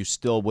feeling you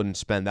still wouldn't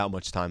spend that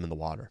much time in the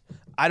water.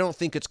 I don't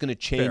think it's going to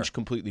change Fair.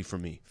 completely for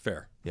me.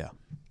 Fair. Yeah.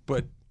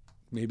 But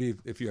maybe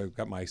if you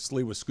got my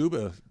Sliwa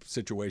Scuba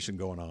situation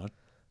going on.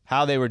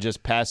 How they were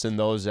just passing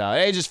those out.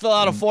 Hey, just fill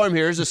out a form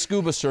here. Here's a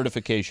scuba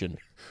certification.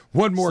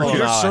 One more So here.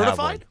 now I have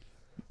certified? one.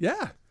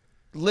 Yeah.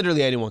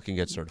 Literally anyone can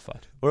get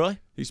certified. Really?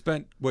 He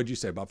spent, what'd you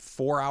say, about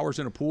 4 hours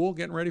in a pool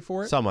getting ready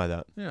for it? Something like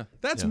that. Yeah.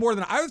 That's more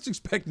than I was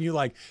expecting you.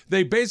 Like,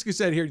 they basically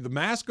said, here, the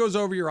mask goes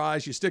over your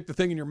eyes, you stick the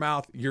thing in your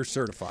mouth, you're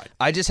certified.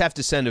 I just have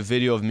to send a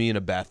video of me in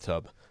a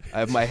bathtub. I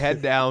have my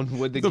head down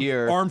with the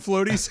gear. Arm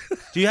floaties.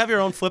 Do you have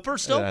your own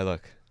flippers still? Yeah,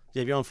 look. Do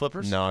you have your own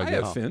flippers? No, I got-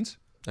 have fins.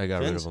 I got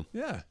rid of Fins? them.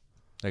 Yeah.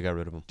 I got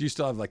rid of them. Do you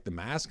still have, like, the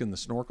mask and the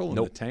snorkel and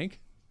Nope. the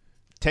tank?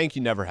 Tank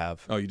you never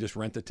have. Oh, you just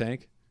rent the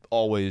tank?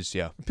 Always,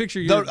 yeah. Picture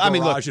your I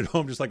mean, look, garage at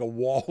home, just like a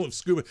wall of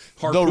scuba the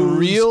harpoons,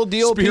 real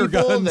deal spear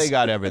people, guns. they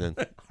got everything.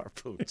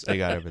 Harpoons. They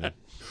got everything.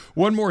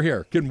 One more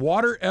here. Can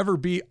water ever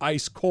be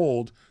ice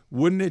cold?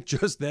 Wouldn't it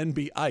just then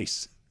be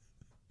ice?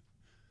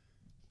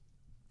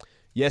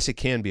 Yes, it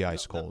can be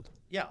ice cold.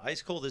 Yeah,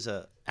 ice cold is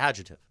a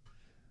adjective.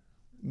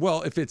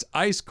 Well, if it's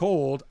ice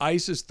cold,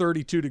 ice is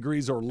 32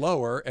 degrees or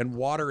lower, and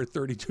water at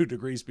 32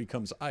 degrees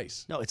becomes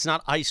ice. No, it's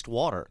not iced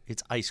water.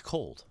 It's ice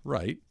cold.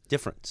 Right.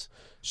 Difference.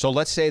 So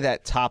let's say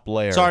that top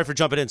layer. Sorry for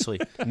jumping in, Slee.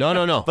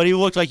 No. But you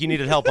looked like you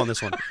needed help on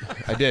this one.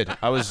 I did.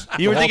 I was.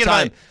 You were the whole thinking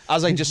time, about- I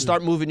was like, just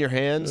start moving your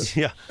hands.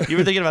 Yeah, you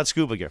were thinking about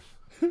scuba gear.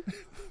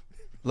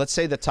 Let's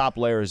say the top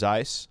layer is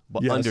ice,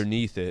 but Yes.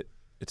 underneath it,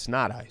 it's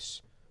not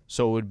ice.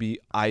 So it would be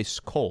ice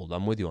cold.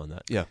 I'm with you on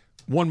that. Yeah.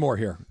 One more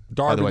here.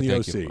 By the Darby way, the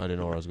thank OC. you. I didn't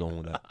know where I was going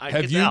with that. I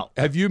Have can you tell.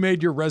 have you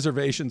made your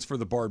reservations for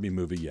the Barbie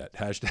movie yet?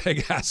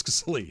 Hashtag Ask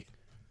Slee.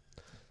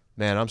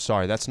 Man, I'm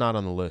sorry. That's not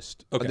on the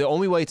list. Okay. The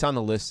only way it's on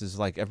the list is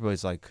like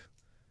everybody's like,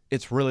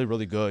 it's really,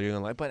 really good. You're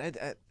gonna like,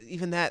 but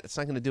even that, it's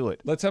not going to do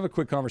it. Let's have a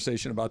quick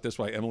conversation about this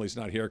while Emily's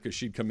not here, because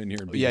she'd come in here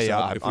and beat Yeah, us yeah,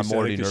 up if we I'm said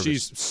already it, 'cause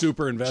nervous. she's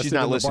super invested She's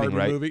not in the listening, Barbie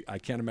right? movie. I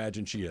can't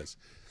imagine she is.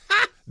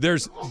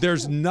 There's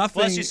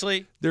nothing. Bless you,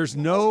 Slee. There's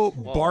no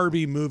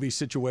Barbie movie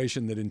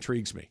situation that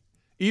intrigues me.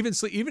 Even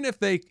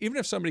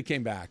if somebody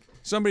came back,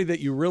 somebody that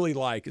you really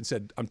like, and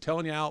said, "I'm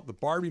telling you out, the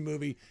Barbie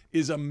movie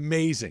is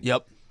amazing."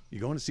 Yep. You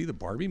going to see the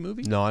Barbie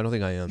movie? No, I don't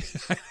think I am.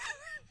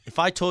 If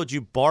I told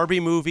you Barbie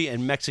movie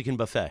and Mexican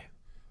buffet,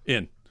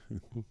 In.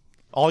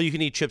 all you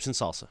can eat chips and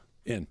salsa.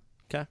 In.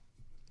 Okay.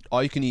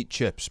 All you can eat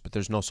chips, but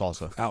there's no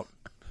salsa. Out.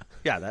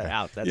 Yeah, that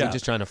out. That's Yeah. I'm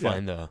just trying to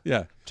find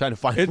Yeah. trying to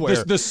find It,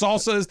 where. the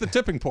salsa is the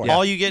tipping point.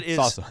 All you get is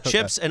Salsa. Okay.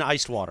 chips and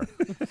iced water.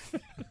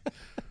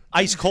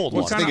 Ice cold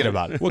What water. kind thinking of,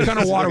 about it. What kind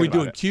of water? We Thinking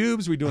doing about it.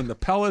 cubes? We doing the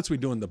pellets? We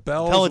doing the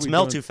bells? Pellets we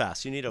melt doing- too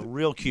fast. You need a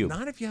real cube.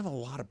 Not if you have a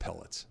lot of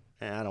pellets.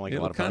 I don't like a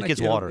It'll lot of pellets. kinda- It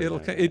gets it'll- water. in it'll-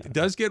 there. It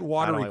does get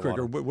watery like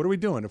quicker. water. What are we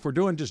doing? If we're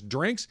doing just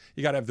drinks,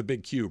 you got to have the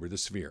big cube or the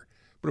sphere.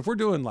 But if we're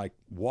doing like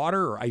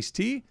water or iced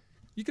tea,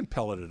 you can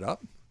pellet it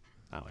up.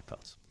 I don't like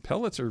pellets.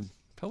 Pellets are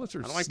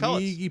don't like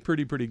pellets. sneaky,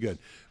 pretty good.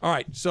 All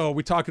right, so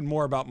we talking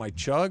more about my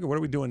chug. What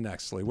are we doing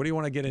next, Slee? What do you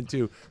want to get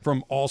into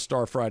from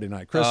All-Star Friday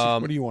night, Chris?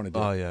 What do you want to do?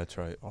 Oh yeah, that's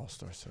right.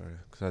 All-Star, sorry,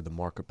 because I had the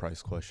market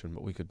price question,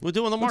 but we could. We're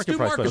doing the Let's market do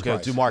price. market question. price.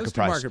 Okay, do market Let's do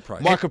price. market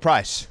price. Market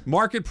price.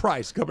 Market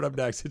price coming up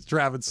next. It's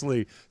Travis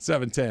Slee,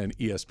 710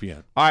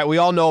 ESPN. All right, we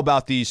all know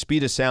about the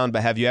speed of sound,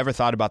 but have you ever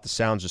thought about the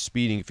sounds of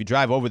speeding? If you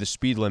drive over the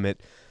speed limit,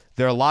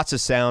 there are lots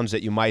of sounds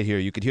that you might hear.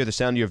 You could hear the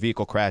sound of your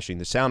vehicle crashing,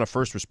 the sound of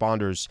first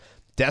responders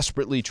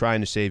desperately trying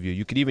to save you.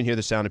 You could even hear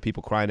the sound of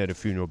people crying at a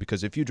funeral,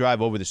 because if you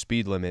drive over the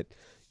speed limit,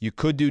 you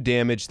could do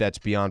damage that's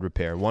beyond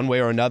repair. One way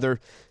or another,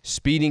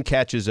 speeding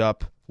catches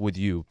up with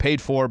you.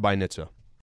 Paid for by NHTSA.